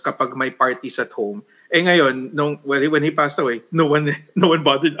for us kapag may parties at home. Ngayon, when he passed away, no one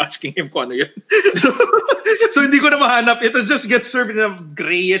bothered asking him kung ano yun. So hindi ko na mahanap. It just gets served in a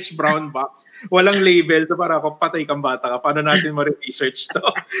grayish brown box. Walang label. So para ako, patay kang bata ka. Paano natin ma-research to?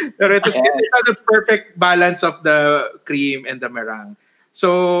 Pero it had the perfect balance of the cream and the meringue.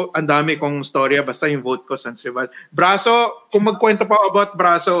 So, ang dami kong storya. Basta yung vote ko, Sans Rival. Braso, kung magkwento pa about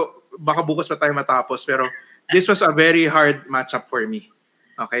Braso, baka bukas pa tayo matapos. Pero this was a very hard matchup for me.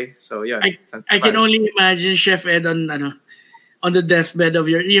 Okay? So, yeah. I can only imagine Chef Ed on the deathbed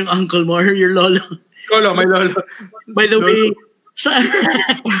of yung uncle mo or your lolo. Lolo, my lolo. By the way,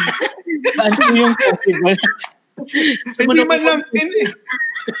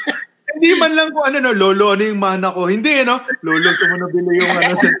 hindi man lang kung lolo, ano yung mana ko. Hindi, lolo, tumunabili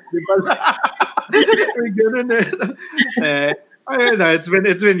yung sensible. Ganun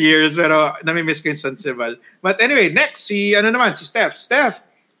it's been years, pero nami-miss ko yung sensible. But anyway, next, si Steph. Steph,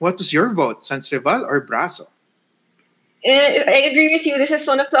 what was your vote? Sanseval or Braso? I agree with you. This is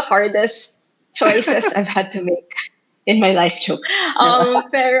one of the hardest choices I've had to make in my life, Joe.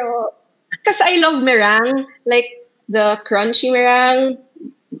 Pero, because I love meringue, like the crunchy merengue,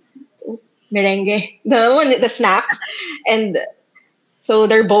 the snack, and so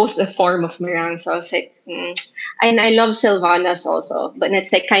they're both a form of meringue. So I was like, and I love Sylvanas also, but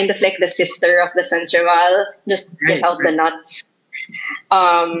it's like kind of like the sister of the Sanseval, just without the nuts.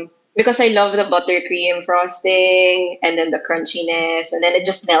 Because I love the buttercream frosting and then the crunchiness, and then it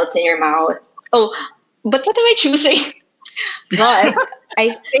just melts in your mouth. Oh, but what am I choosing? But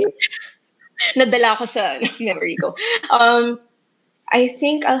I think nadala ko sa memory ko. I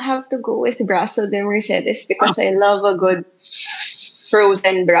think I'll have to go with Braso de Mercedes because I love a good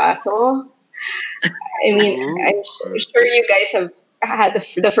frozen Braso. I mean, I'm sure you guys have had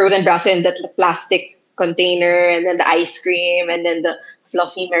the frozen Braso in that plastic container, and then the ice cream, and then the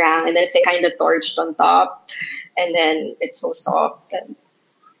fluffy meringue, and then it's like kind of torched on top, and then it's so soft.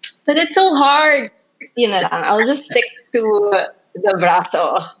 But it's so hard. I'll just stick to the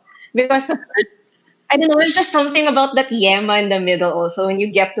Braso because I don't know. There's just something about that yema in the middle. Also, when you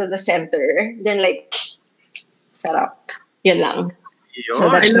get to the center, then like, sarap. Yun lang. So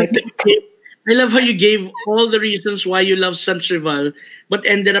that's I love how you gave all the reasons why you love Sanseval, but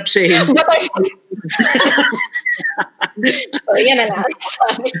ended up saying. So, yan na lang.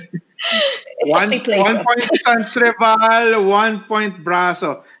 One point Sanseval, 1 point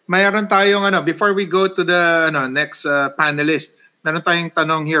Braso. Mayroon tayong before we go to the next panelist, meron tayong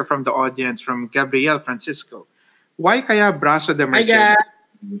tanong here from the audience, from Gabriel Francisco. Why kaya Braso de Mercedes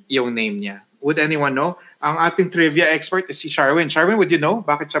yung name niya? Would anyone know? Ang ating trivia expert is si Sharwin. Sharwin, would you know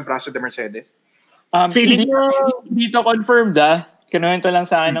bakit siya Braso de Mercedes? Hindi to confirmed Kinuwento lang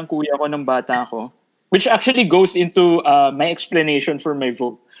sa akin ng kuya ko ng bata ko. Which actually goes into my explanation for my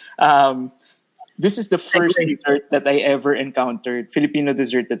vote. This is the first dessert that I ever encountered, Filipino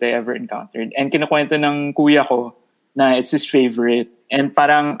dessert that I ever encountered. And kinukwento ng kuya ko na it's his favorite. And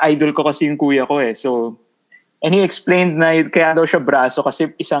parang idol ko kasi yung kuya ko So, and he explained na kaya daw siya Braso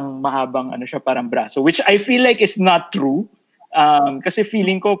kasi isang mahabang siya parang braso. Which I feel like is not true. Kasi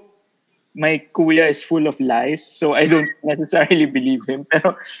feeling ko my kuya is full of lies. So I don't necessarily believe him.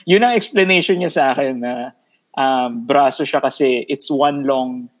 Pero yun ang explanation niya sa akin na braso siya kasi it's one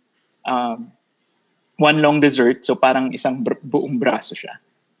long dessert. So parang isang buong braso siya.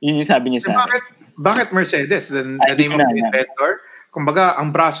 Yun yung sabi niya sa akin. Bakit Mercedes? The name of the inventor? Kumbaga,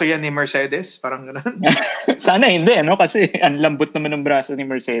 ang braso yan ni Mercedes? Parang gano'n? Sana hindi, Kasi ang lambot naman ng braso ni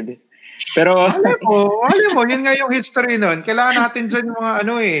Mercedes. Pero... alam mo, yun nga yung history nun. Kailangan natin dyan yung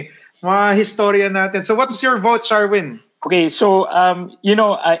mga historian natin. So what's your vote, Sharwin? Okay, so,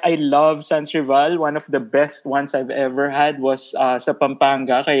 I love Sanseval. One of the best ones I've ever had was sa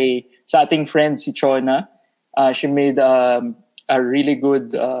Pampanga sa ating friend, si Chona. She made a really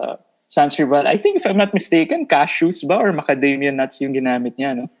good... Sanseval, I think if I'm not mistaken, cashews ba or macadamia nuts yung ginamit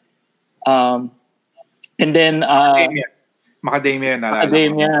niya, no? And then macadamia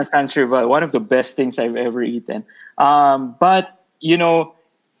Sanseval, one of the best things I've ever eaten. But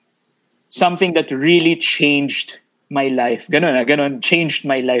something that really changed my life, ganon, changed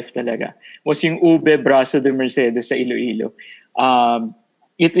my life talaga, was yung ube Braso de Mercedes sa Iloilo.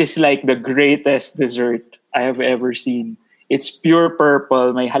 It is like the greatest dessert I have ever seen. It's pure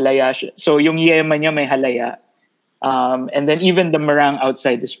purple, may halaya siya. So yung yema niya may halaya. And then even the meringue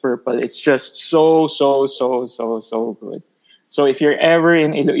outside is purple. It's just so good. So if you're ever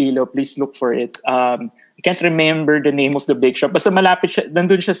in Iloilo, please look for it. I can't remember the name of the bake shop. Basta malapit siya,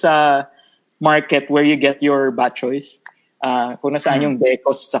 nandun siya sa market where you get your bat choice. Kung nasaan yung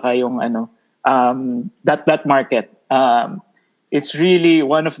Decos saka yung that market. It's really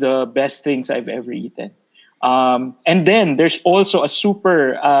one of the best things I've ever eaten. And then there's also a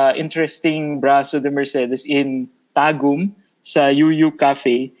super interesting braso de Mercedes in Tagum sa Yuyu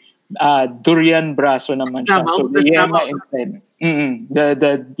Cafe. Durian braso naman siya. So the yema inside.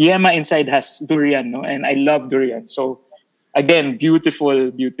 The yema inside has durian, no? And I love durian. So again,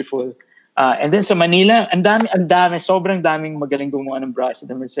 beautiful. And then sa Manila, ang dami, sobrang daming magaling gumawa ng braso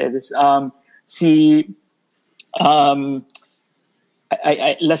de Mercedes.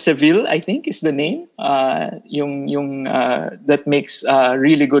 La Seville, I think, is the name. Yung that makes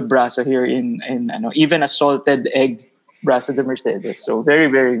really good braso here in even a salted egg braso de Mercedes. So very,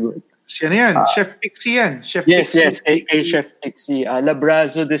 very good. Sino yan? Chef Pixie yan. Chef yes, Pixie. yes, Chef Pixie. La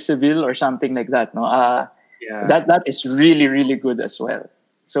Brazo de Seville or something like that. No, Yeah. that is really, really good as well.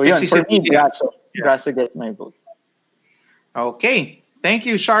 So yun, for me, Brazo gets my vote. Okay. Thank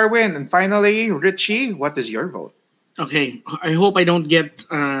you, Sharwin. And finally, Richie, what is your vote? Okay, I hope I don't get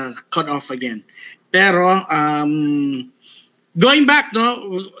cut off again. Pero going back,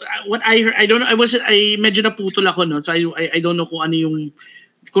 no, what I heard, I don't know, I medyo naputol ako, no, so I don't know kung ano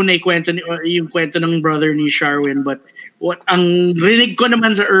kung naikwento yung kwento ng brother ni Sharwin, but what ang rinig ko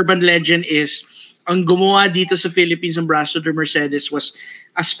naman sa urban legend is ang gumawa dito sa Philippines ng Braso de Mercedes was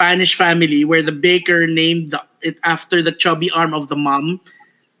a Spanish family where the baker named it after the chubby arm of the mom,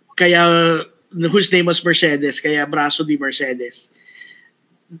 kaya whose name was Mercedes, kaya Braso de Mercedes.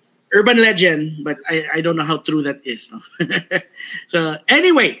 Urban legend, but I don't know how true that is. No? So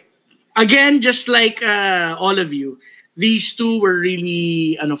anyway, again, just like all of you, these two were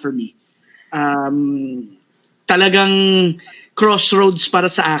really, for me, talagang crossroads para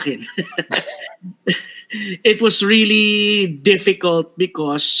sa akin. It was really difficult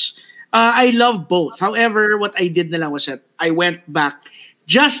because I love both. However, what I did na lang was that I went back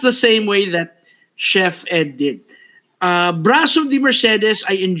just the same way that Chef Ed did. Braso de Mercedes,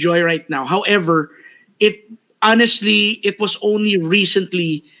 I enjoy right now. However, it was only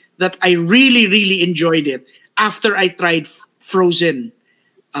recently that I really, really enjoyed it after I tried frozen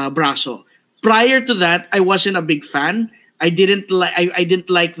braso. Prior to that, I wasn't a big fan. I didn't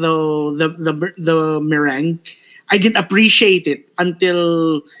like the meringue. I didn't appreciate it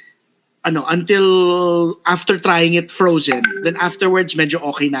until after trying it frozen. Then afterwards, medyo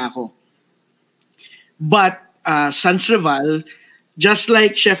okay na ako. But Sans Rival, just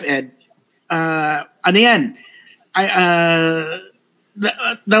like Chef Ed, ano yan?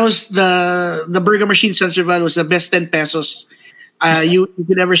 That was the burger machine. Sans Rival was the best 10 pesos you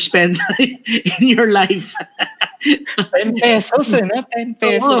could ever spend in your life. 10 pesos, 10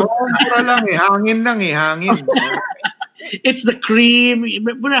 pesos. Mura lang hangin. It's the cream,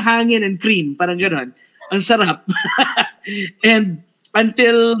 hangin and cream, parang gano'n. Ang sarap. And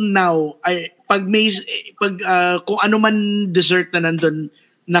until now, pag kung ano man dessert na nandun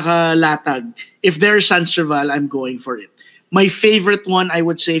nakalatag, if there's Sans Rival, I'm going for it. My favorite one, I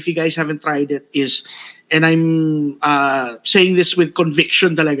would say, if you guys haven't tried it, is, and I'm saying this with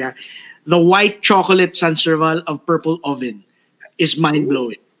conviction talaga, the white chocolate Sans Rival of Purple Oven is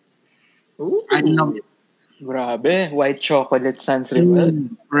mind-blowing. Ooh. I love it. Grabe, white chocolate Sans Rival.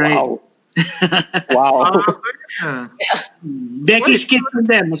 Right. Wow. Wow. Becky's Kitchen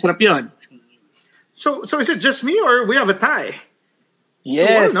din, masarap yun. So is it just me or we have a tie?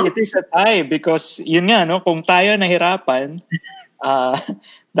 Yes, no? It is a tie because yun nga, no, kung tayo nahirapan,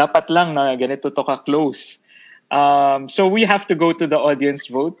 dapat lang na ganito to ka-close. So we have to go to the audience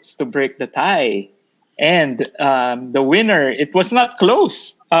votes to break the tie. And the winner, it was not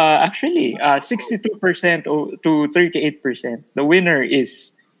close, actually, 62% to 38%. The winner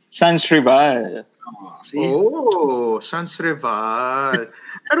is Sans Rival. Oh, Sans Rival.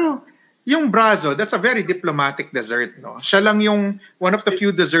 Pero yung brazo, that's a very diplomatic dessert, no? Siya lang yung one of the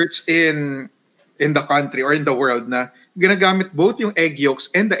few desserts in the country or in the world na ginagamit both yung egg yolks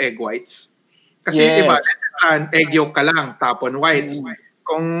and the egg whites. Kasi iba, egg yolk ka lang, tapon whites.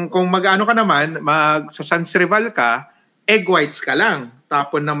 Kung mag-ano ka naman, sa Sans Rival ka, egg whites ka lang,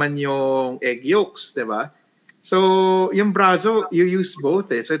 tapon naman yung egg yolks, di ba? So, yung brazo, you use both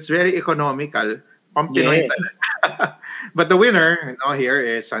So it's very economical. Pang Pinoy talaga. But the winner here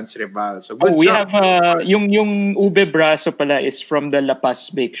is Sans Rival. So good we job. have yung ube braso pala is from the La Paz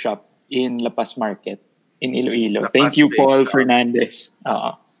Bake Shop in La Paz Market in Iloilo. Thank you, Paul Fernandez.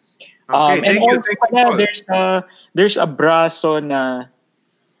 Okay, and also pala, Paul. there's a braso na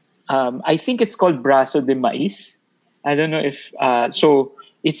I think it's called braso de mais. I don't know if so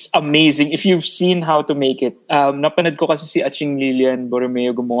it's amazing if you've seen how to make it. Napanood ko kasi si Aching Lilian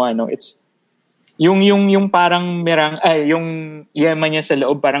Borromeo gumawa, no. It's yung parang yung yema niya sa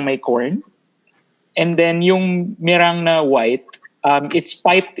loob parang may corn. And then yung mirang na white, it's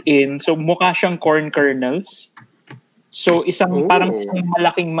piped in, so mukha siyang corn kernels. So parang isang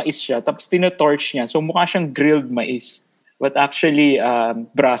malaking mais siya, tapos tinotorch niya. So mukha siyang grilled mais. But actually,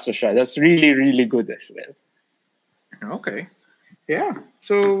 braso siya. That's really, really good as well. Okay. Yeah.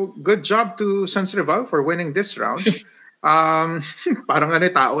 So, good job to Sans Rival for winning this round. Parang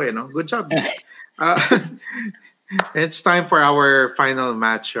tao no? Good job. It's time for our final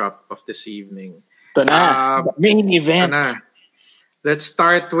matchup of this evening. Ito na, main event. Let's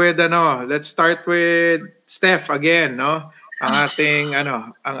start with Steph again, no? Ang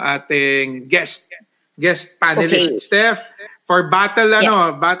ating guest panelist. Okay. Steph, for battle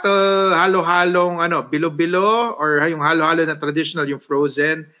battle halo-halong bilo-bilo or yung halo-halo na traditional, yung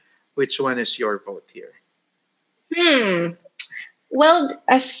frozen, which one is your vote here? Well,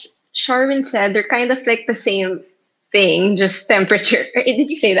 as Sharwin said, they're kind of like the same thing, just temperature. Did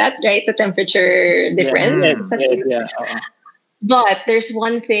you say that, right? The temperature difference? Yeah. But there's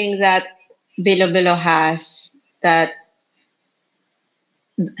one thing that bilo-bilo has that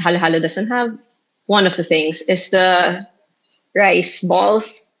halo-halo doesn't have. One of the things is the rice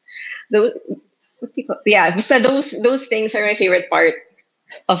balls. Those things are my favorite part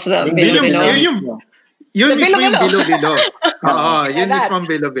of the bilo-bilo. Yun mismo yung bilo-bilo. Yun mismo yung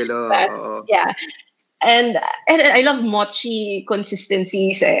bilo-bilo. Yeah. And I love mochi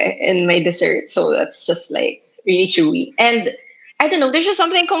consistencies in my dessert. So that's just like really chewy. And I don't know, there's just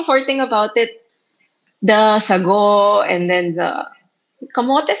something comforting about it. The sago and then the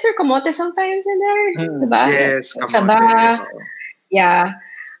kamotes sometimes in there. Diba? Yes, kamote. Yeah.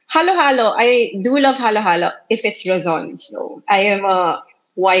 Halo-halo. I do love halo-halo if it's razon. So I am a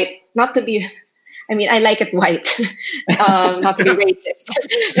white, I like it white, not to be racist,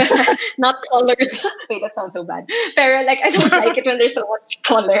 not colored. Wait, that sounds so bad. Pero I don't like it when there's so much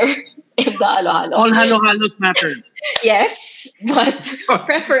color in the halo-halo. All halo-halos matter. Yes, but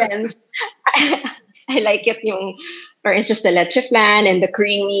preference, I like it or it's just the leche flan and the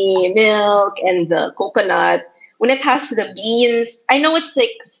creamy milk and the coconut. When it has the beans, I know it's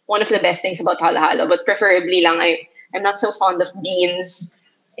one of the best things about halo-halo, but preferably I'm not so fond of beans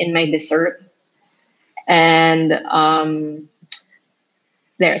in my dessert. And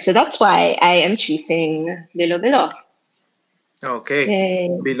so that's why I am choosing bilo-bilo. Okay. Yay.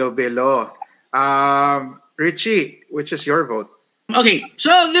 Bilo-bilo. Richie, which is your vote? Okay,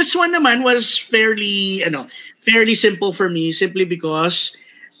 so this one naman was fairly simple for me, simply because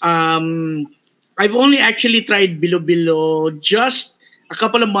I've only actually tried bilo-bilo just a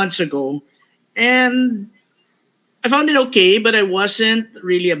couple of months ago, and I found it okay, but I wasn't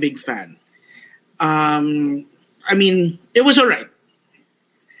really a big fan. It was all right.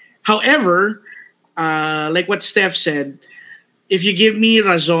 However, like what Steph said, if you give me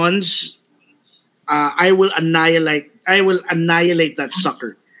razons, I will annihilate that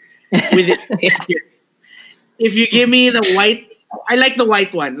sucker with it. If you give me the white, I like the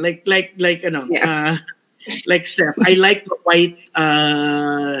white one. Like Steph, I like the white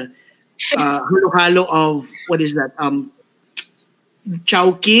halo-halo of, what is that?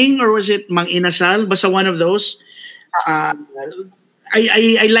 Chowking, or was it Mang Inasal? Basta one of those. I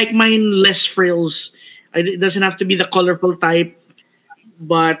like mine less frills. It doesn't have to be the colorful type.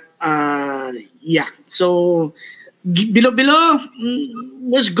 But yeah. So bilo-bilo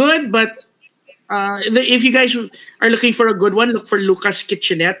was good, but if you guys are looking for a good one, look for Lucas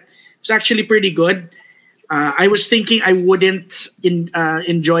Kitchenette. It's actually pretty good. I was thinking I wouldn't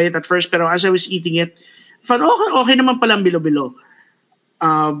enjoy it at first, pero as I was eating it, I thought, okay naman palang bilo-bilo.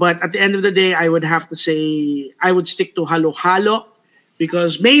 But at the end of the day, I would have to say I would stick to halo-halo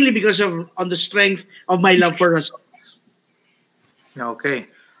mainly because of on the strength of my love for razon. Okay.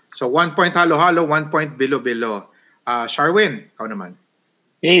 So 1 point halo-halo, 1 point bilo-bilo. Sharwin, ikaw naman.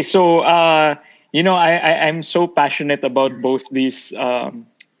 Hey, so I'm so passionate about both these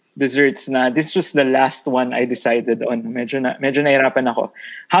desserts na this was the last one I decided on. Medyo nahirapan ako.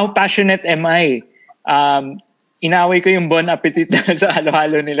 How passionate am I? Inaway ko yung Bon Appetit sa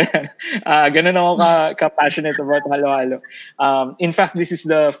halo-halo nila. Ganun ako ka-passionate about halo-halo. In fact, this is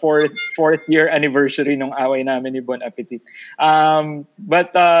the fourth year anniversary nung away namin ni Bon Appetit. But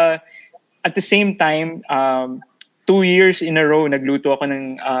at the same time, 2 years in a row, nagluto ako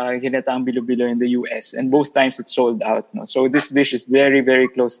ng ginataang bilo-bilo in the US. And both times it sold out. No? So this dish is very, very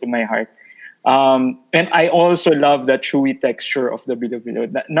close to my heart. And I also love the chewy texture of the bilo-bilo.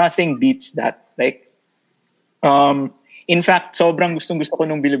 Nothing beats that. In fact, sobrang gustong-gusto ko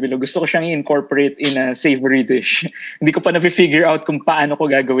nung bilo-bilo. Gusto ko siyang i-incorporate in a savory dish. Hindi ko pa na-figure out kung paano ko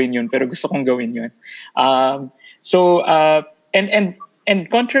gagawin yun, pero gusto kong gawin yun. And And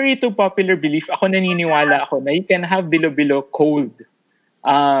contrary to popular belief, ako naniniwala ako na you can have bilo-bilo cold.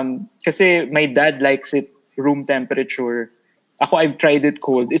 Kasi my dad likes it room temperature. Ako, I've tried it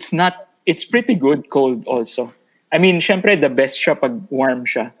cold. It's pretty good cold also. I mean, syempre the best siya pag warm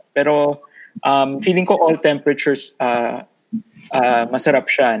siya. Pero feeling ko all temperatures masarap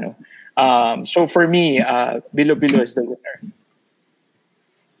siya, no? So for me, bilo-bilo is the winner.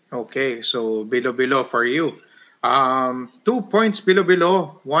 Okay, so bilo-bilo for you. 2 points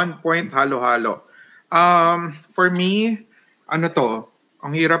bilo-bilo, 1 point halo-halo. For me, ano to?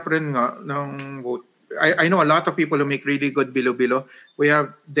 Ang hirap rin nga ng vote. I know a lot of people who make really good bilo-bilo. We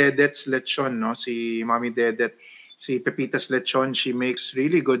have Dedet's Lechon, no? Si Mami Dedet. Si Pepita's Lechon, she makes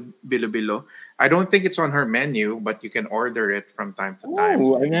really good bilo-bilo. I don't think it's on her menu, but you can order it from time to time.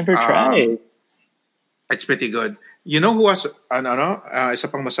 Oh, I never tried. It's pretty good. You know who has, isa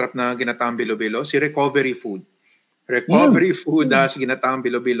pang masarap na ginataang bilo-bilo? Si Recovery Food. Recovery Food has ginataang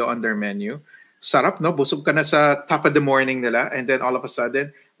bilo-bilo on their menu. Sarap, no? Busog ka na sa top of the morning nila, and then all of a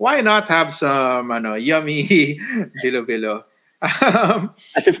sudden, why not have some yummy bilo-bilo?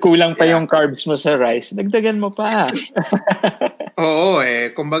 As if kulang pa yung carbs mo sa rice, dagdagan mo pa. Oo,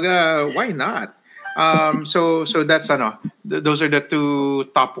 kumbaga, why not? So that's those are the 2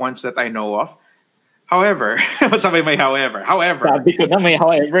 top ones that I know of. However, sabi may however. Sabi ko na may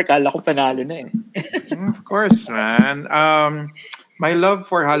however, kala ko panalo na eh. Of course, man. My love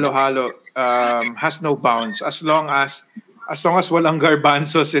for halo-halo has no bounds as long as walang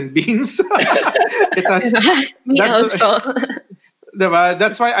garbanzos and beans. It has. Me also. Diba?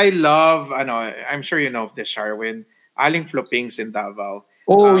 That's why I love. I'm sure you know of this, Sharwin. Aling Flopings in Davao.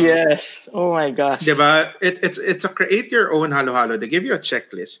 Oh yes. Oh my gosh. Diba? It's a create your own halo-halo. They give you a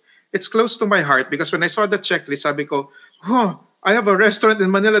checklist. It's close to my heart because when I saw the checklist, sabi ko, I have a restaurant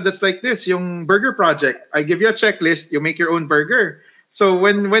in Manila that's like this, yung Burger Project. I give you a checklist, you make your own burger. So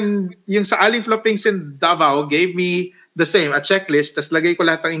when yung sa Aling Flopings in Davao gave me the same, a checklist, tas lagay ko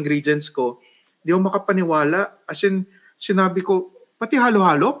lahat ng ingredients ko, di ako makapaniwala. As in, sinabi ko, pati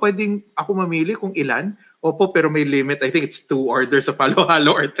halo-halo, pwedeng ako mamili kung ilan. Opo, pero may limit. I think it's 2 orders of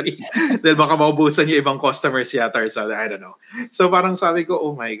halo-halo or 3. Dahil baka maubusan yung ibang customers yata or something. I don't know. So parang sabi ko,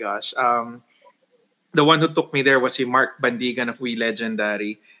 oh my gosh. The one who took me there was si Mark Bandigan of We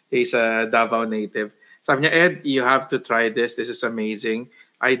Legendary. He's a Davao native. Sabi niya, Ed, you have to try this. This is amazing.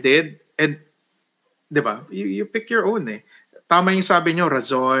 I did. And, di ba, you pick your own eh. Tama yung sabi niyo,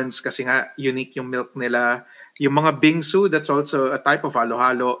 razons, kasi nga unique yung milk nila. Yung mga bingsu, that's also a type of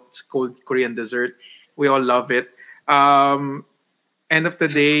halo-halo. It's cold Korean dessert. We all love it. End of the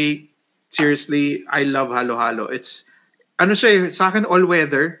day, seriously, I love halo-halo. It's, siya, sa akin,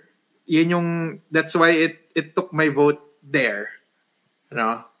 all-weather. That's why it took my vote there.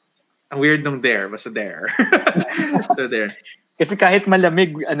 Ang weird nung there, basta there. So there. Kasi kahit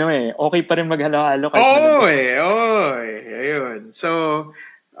malamig, okay pa rin maghalo-halo. Ayun. So,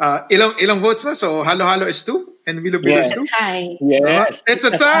 ilang votes na? So, halo-halo is 2 and bilo-bilo is 2? It's a tie. Yes. It's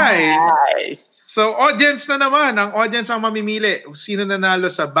a tie. Nice. So, audience na naman. Ang audience ang mamimili. Sino nanalo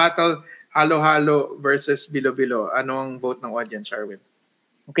sa battle halo-halo versus bilo-bilo? Anong vote ng audience, Sharwin?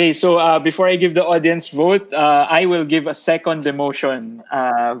 Okay, so before I give the audience vote, I will give a second demotion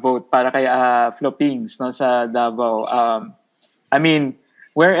vote para kay Flopings sa Davao. I mean,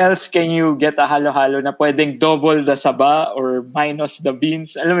 where else can you get a halo-halo na pwedeng double the saba or minus the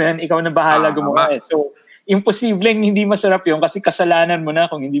beans? Alam mo yan, ikaw na bahala gumawa eh. So, imposibleng hindi masarap yun kasi kasalanan mo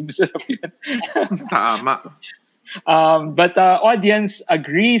na kung hindi masarap yun. Tama. But audience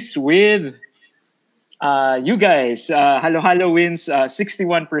agrees with you guys. Halo-halo wins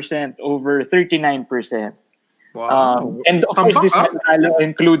 61% over 39%. Wow. And of course, this halo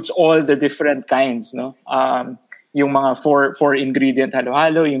includes all the different kinds, no? Yung mga 4 ingredient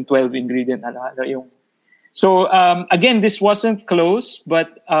halo-halo, yung 12 ingredient halo-halo, yung So again, this wasn't close,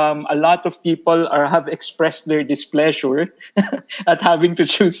 but a lot of people have expressed their displeasure at having to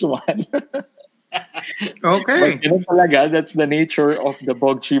choose one. Okay. But talaga, that's the nature of the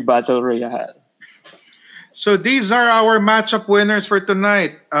Bogchi Battle Royale. So these are our matchup winners for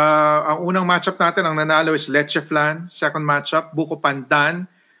tonight. Ang unang matchup natin, ang nanalo is Leche Flan. Second matchup, Buko Pandan.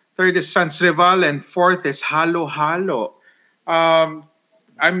 Third is Sans Rival. And fourth is Halo Halo.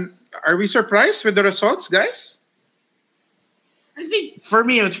 Are we surprised with the results, guys? I think for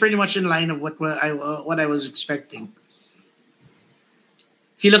me, it's pretty much in line of what I was expecting.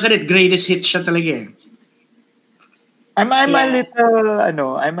 If you look at it, greatest hits siya talaga eh. I'm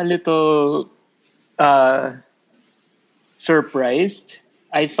a little surprised.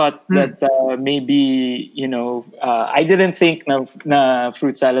 I thought that maybe I didn't think na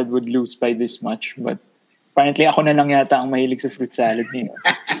fruit salad would lose by this much, but Apparently, ako na lang yata ang mahilig sa fruit salad niyo.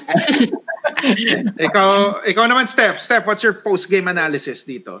 ikaw naman, Steph. Steph, what's your post-game analysis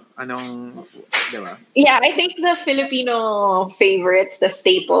dito? Di ba? Yeah, I think the Filipino favorites, the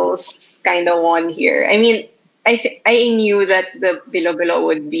staples, kind of won here. I mean, I knew that the Bilo-Bilo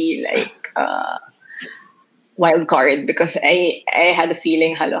would be like wild card because I had a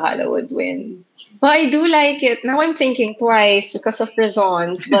feeling Halo-Halo would win. Well, I do like it. Now I'm thinking twice because of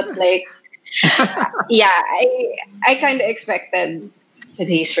reasons, but like, yeah, I kind of expected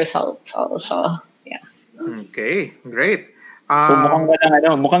today's results also. Yeah. Okay, great.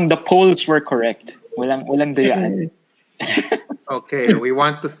 So mukhang the polls were correct. Walang dayaan. Okay, we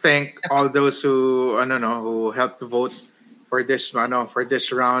want to thank all those who helped vote for this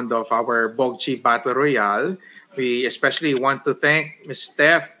round of our Bogchi Battle Royale. We especially want to thank Miss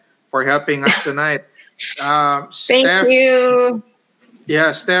Steph for helping us tonight. Thank you.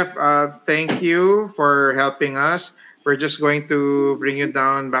 Yeah, Steph, thank you for helping us. We're just going to bring you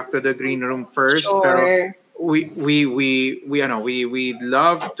down back to the green room first. Sure. We'd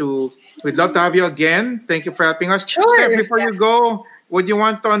love to have you again. Thank you for helping us. Sure. Steph, before you go, would you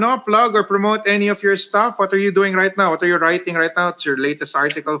want to plug or promote any of your stuff? What are you doing right now? What are you writing right now? It's your latest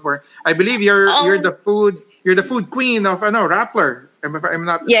article for. I believe you're the food queen of Rappler. If I'm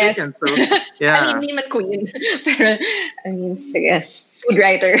not mistaken. Yes. So yeah. I mean, hindi man queen. Pero, I mean, yes, food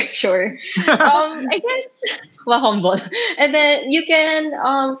writer, sure. I guess, humble. And then you can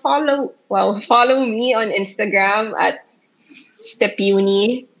follow me on Instagram at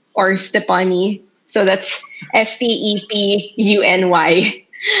Stepuni or Stepani. So that's STEPUNY.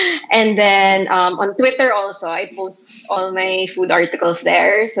 And then on Twitter also, I post all my food articles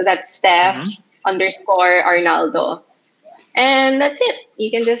there. So that's Steph_Arnaldo. And that's it.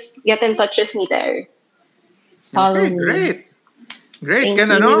 You can just get in touch with me there. Just follow me. Great. Thank Can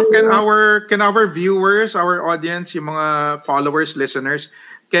you. our viewers, our audience, yung mga followers, listeners,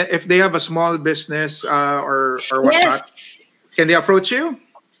 if they have a small business or whatnot, can they approach you?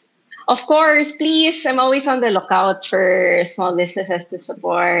 Of course, please. I'm always on the lookout for small businesses to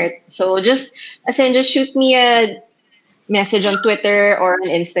support. So just shoot me a message on Twitter or on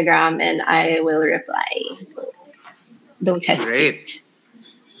Instagram, and I will reply. So don't hesitate.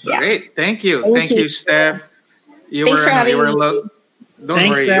 Great. Thank you. Thank you, Steph. Thanks for having me. Don't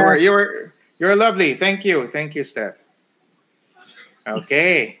Thanks, worry. Steph. You're lovely. Thank you, Steph.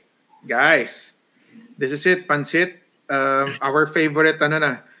 Okay, guys, this is it. Pansit. Our favorite,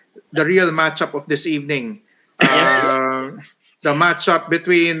 the real matchup of this evening. The matchup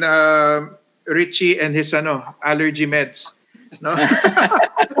between Richie and his allergy meds. No?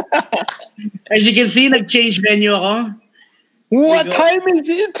 As you can see, nag-change venue ako. What time is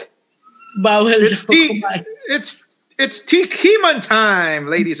it? Bawal It's daw kumain. it's Tikiman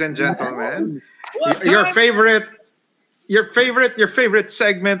time, ladies and gentlemen. What Your time? favorite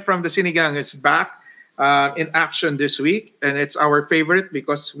segment from the Sinigang is back in action this week, and it's our favorite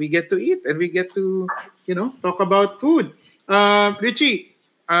because we get to eat and we get to talk about food. Richie,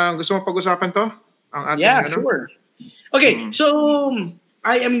 gusto mo pag-usapan to? Ang ating, Sure. Okay, so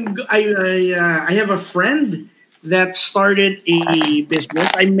I have a friend that started a business.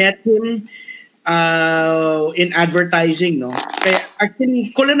 I met him in advertising, no? Kaya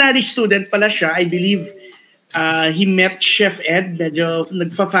actually, culinary student pala siya. I believe he met Chef Ed. Medyo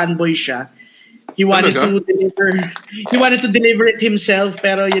nagfa-fanboy siya. He wanted to deliver it himself,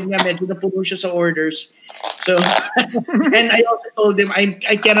 pero yun nga, medyo napuno siya sa orders. So, and I also told him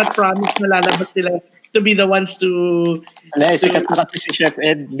I cannot promise na lalabas sila to be the ones to... Sikat na kasi si Chef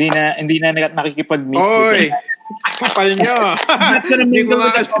Ed. Hindi na nakikipag-meet. Oy! Kapal nyo. Not gonna mingle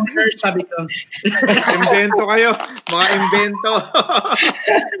with the commoners, sabi ko. Invento kayo. Mga invento.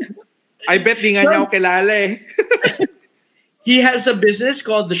 I bet di nga niya ako kilala eh. He has a business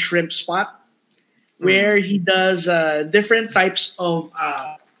called the Shrimp Spot where he does different types of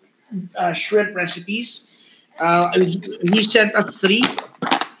shrimp recipes. He sent us 3.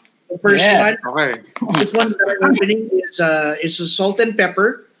 The first one, Okay. this one that I'm opening is a salt and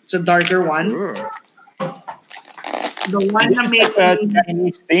pepper. It's a darker one. Ooh. The one This na is may like a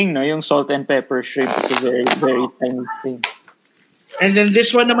Chinese thing, no? Yung salt and pepper shrimp is a very, very Chinese thing. and then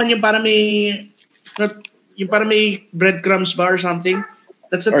this one naman yung para may breadcrumbs ba or something.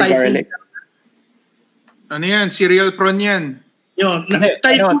 That's a Or typhoon. garlic. Ano yan? Cereal prawn yan. Yun,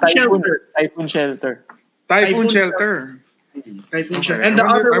 typhoon shelter. Typhoon shelter. Typhoon Typhoon shelter. Typhoon shelter. Okay. And the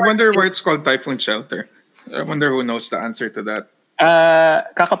other I one, wonder why it's called typhoon shelter. I wonder who knows the answer to that.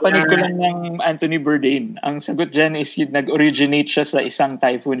 Kakapanig ko lang ng Anthony Bourdain. Ang sagot dyan is nag-originate siya sa isang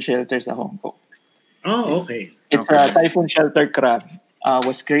typhoon shelter sa Hong Kong. oh, okay. It's a typhoon shelter crab.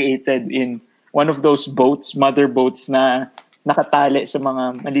 Was created in one of those boats, mother boats na nakatali sa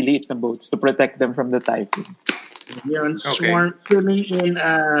mga maliliit na boats to protect them from the typhoon. Yun, swimming in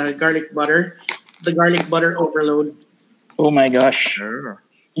garlic butter. The garlic butter overload. Oh my gosh. Sure.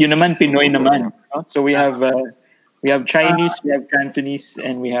 Yun naman, Pinoy naman. No? So we have Chinese, we have Cantonese,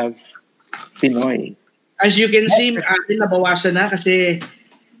 and we have Pinoy. As you can see, nabawasan na kasi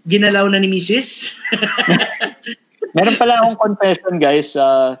ginalaw na ni Mrs. Meron pala akong confession, guys.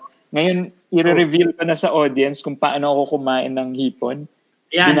 Ngayon, i-reveal ko na sa audience kung paano ako kumain ng hipon.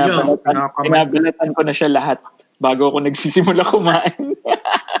 Yan, Binabalatan ko na siya lahat bago ako nagsisimula kumain.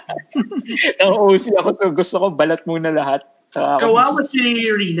 Nauusi ako, so gusto ko balat muna lahat. Kawawa si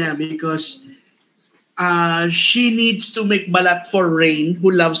Rina because she needs to make balat for Rain, who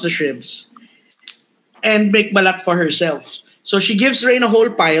loves the shrimps, and make balat for herself. So she gives Rain a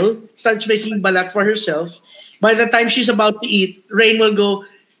whole pile, starts making balat for herself. By the time she's about to eat, Rain will go,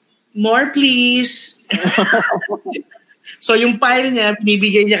 "More please." So yung pile niya,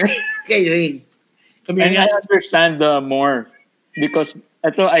 binibigay niya kay Rain. And I understand more because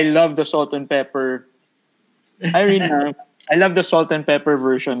I love the salt and pepper. I love the salt and pepper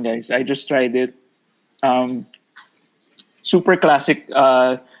version, guys. I just tried it. Super classic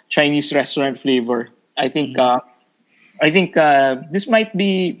Chinese restaurant flavor. I think this might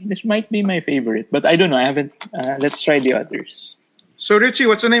be my favorite, but I don't know. I haven't. Let's try the others. So Richie,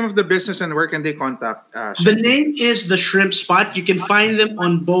 what's the name of the business and where can they contact? The name is The Shrimp Spot. You can find them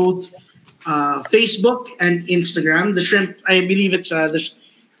on both Facebook and Instagram. The Shrimp, I believe it's the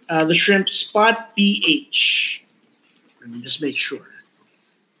Shrimp Spot PH. Let me just make sure.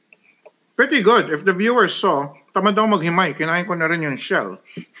 Pretty good. If the viewers saw, tamad ako maghimay. Kinain ko na rin yung shell.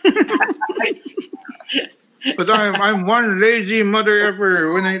 But I'm one lazy mother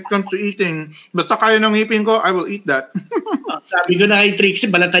ever when it comes to eating. Basta kaya ng hipin ko, I will eat that. Sabi ko na kay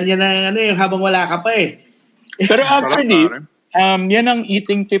Trixie, balatan niya na habang wala ka pa eh. Pero actually, yan ang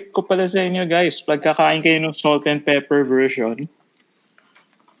eating tip ko pala sa inyo, guys. Pagkakain kayo ng salt and pepper version,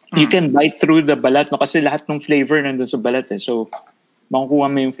 you can bite through the balat, no? Kasi lahat ng flavor nandun sa balat eh. So, makukuha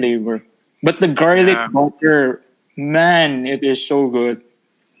mo yung flavor. But the garlic butter, man, it is so good.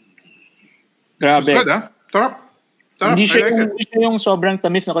 Grabe. It's good, huh? Tarap. Hindi siya yung sobrang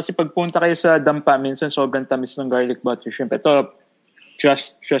tamis na kasi pagpunta kayo sa dampa, minsan sobrang tamis ng garlic butter shrimp. Ito,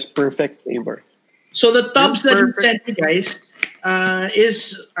 just perfect flavor. So the tubs that we sent you guys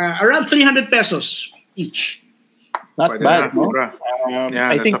is around 300 pesos each. Not bad, no?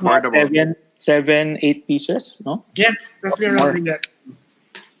 Yeah, I think affordable. 7, 8 pieces, no? Yeah, roughly around that.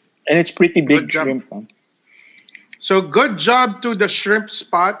 And it's pretty big shrimp. Huh? So good job to the Shrimp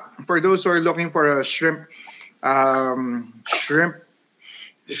Spot. For those who are looking for a shrimp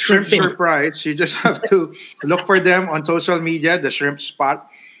surprise, you just have to look for them on social media, the Shrimp Spot.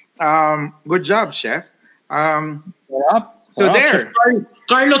 Good job, Chef. There. Chef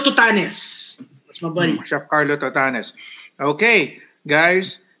Carlo Totanes. That's my buddy. Chef Carlo Totanes. Okay,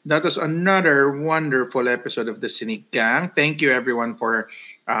 guys, that was another wonderful episode of the Sinigang. Thank you, everyone, for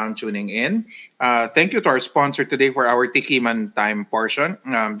tuning in. Thank you to our sponsor today for our Tikiman Time portion,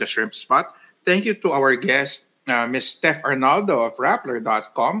 the Shrimp Spot. Thank you to our guest, Miss Steph Arnaldo of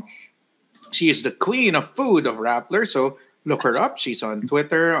Rappler.com. She is the queen of food of Rappler, so look her up. She's on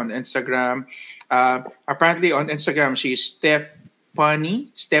Twitter, on Instagram. Apparently on Instagram, she's Stephanie.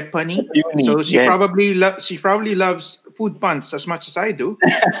 So she probably loves food puns as much as I do.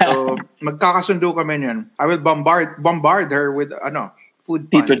 So magkakasundo kami niyan. I will bombard her with food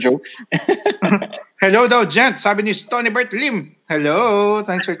puns. Tito jokes. Hello daw, gent. Sabi ni Tony Bert Lim. Hello.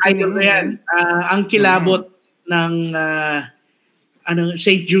 Thanks for tuning in. Ang kilabot ng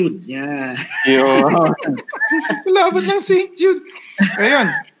St. Jude. Yeah. Kilabot ng St. Jude.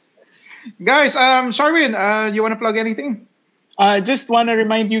 Ayun. Guys, Sharwin, you want to plug anything? Just want to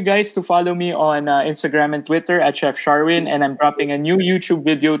remind you guys to follow me on Instagram and Twitter at Chef Sharwin, and I'm dropping a new YouTube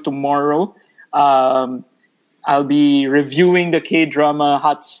video tomorrow. I'll be reviewing the K-drama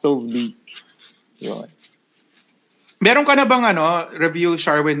Hot Stove League. Yun. Meron ka na bang review,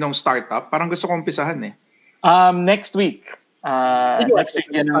 Sharwin, ng startup? Parang gusto kong umpisahan eh. Next week. Next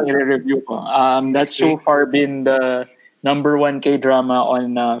week yan ang i-review ko. That's so far been the #1 K-drama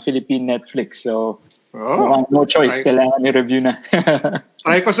on Philippine Netflix. So, no choice. Kailangan i-review na.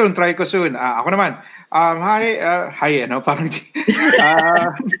 Try ko soon. Ako naman. Hi, parang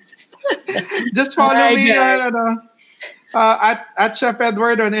just follow me at Chef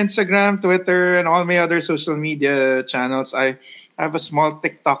Edward on Instagram, Twitter, and all my other social media channels. I have a small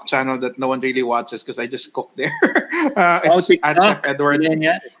TikTok channel that no one really watches because I just cook there. It's at Chef Edward.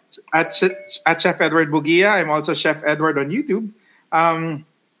 At Chef Edward Bugia. I'm also Chef Edward on YouTube.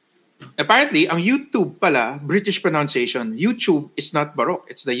 apparently, ang YouTube pala, British pronunciation. YouTube is not Baroque.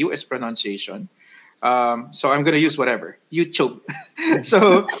 It's the US pronunciation. So I'm gonna use whatever. YouTube.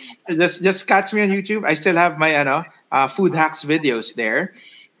 So just catch me on YouTube. I still have my food hacks videos there.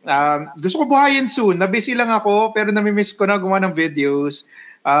 Gusto ko buhayin soon. Nabusy lang ako, pero namimiss ko na gumawa ng videos.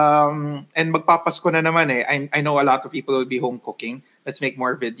 And magpapasko na naman eh. I know a lot of people will be home cooking. Let's make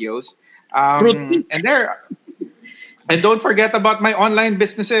more videos. And don't forget about my online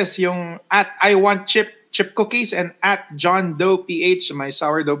businesses, yung at I Want Chip Cookies and at John Doe PH, my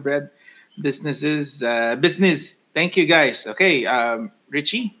sourdough bread businesses. Thank you guys. Okay,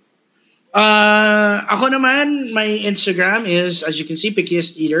 Richie? Ako naman, my Instagram is, as you can see,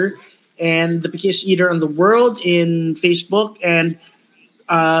 Pickiest Eater, and the Pickiest Eater on the world in Facebook, and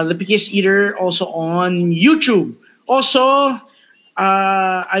the Pickiest Eater also on YouTube. Also,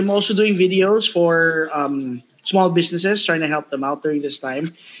 I'm also doing videos for small businesses, trying to help them out during this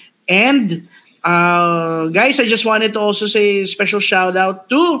time. And guys, I just wanted to also say a special shout out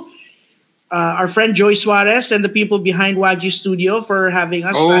to our friend Joy Suarez and the people behind Wagyu Studio for having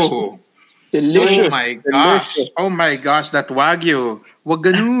us. Delicious. Oh my gosh, that Wagyu. Wag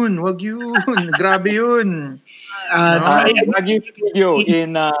ganun, wag yun. Grabe yun. Wagyu Studio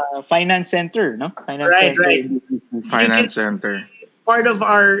in Finance Center, no? Finance Center. Part of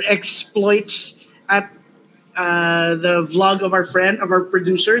our exploits at the vlog of our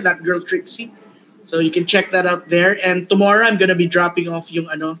producer, that girl Trixie. So you can check that out there. And tomorrow I'm gonna be dropping off yung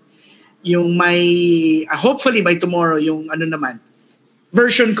my hopefully by tomorrow yung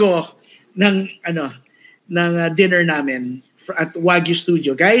version ko ng dinner namin at Wagyu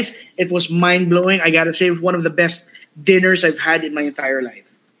Studio. Guys, it was mind-blowing. I gotta say, it was one of the best dinners I've had in my entire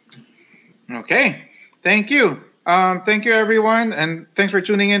life. Okay. Thank you. Thank you, everyone. And thanks for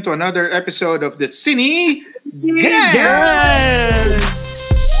tuning in to another episode of the Cine Gang. Yes!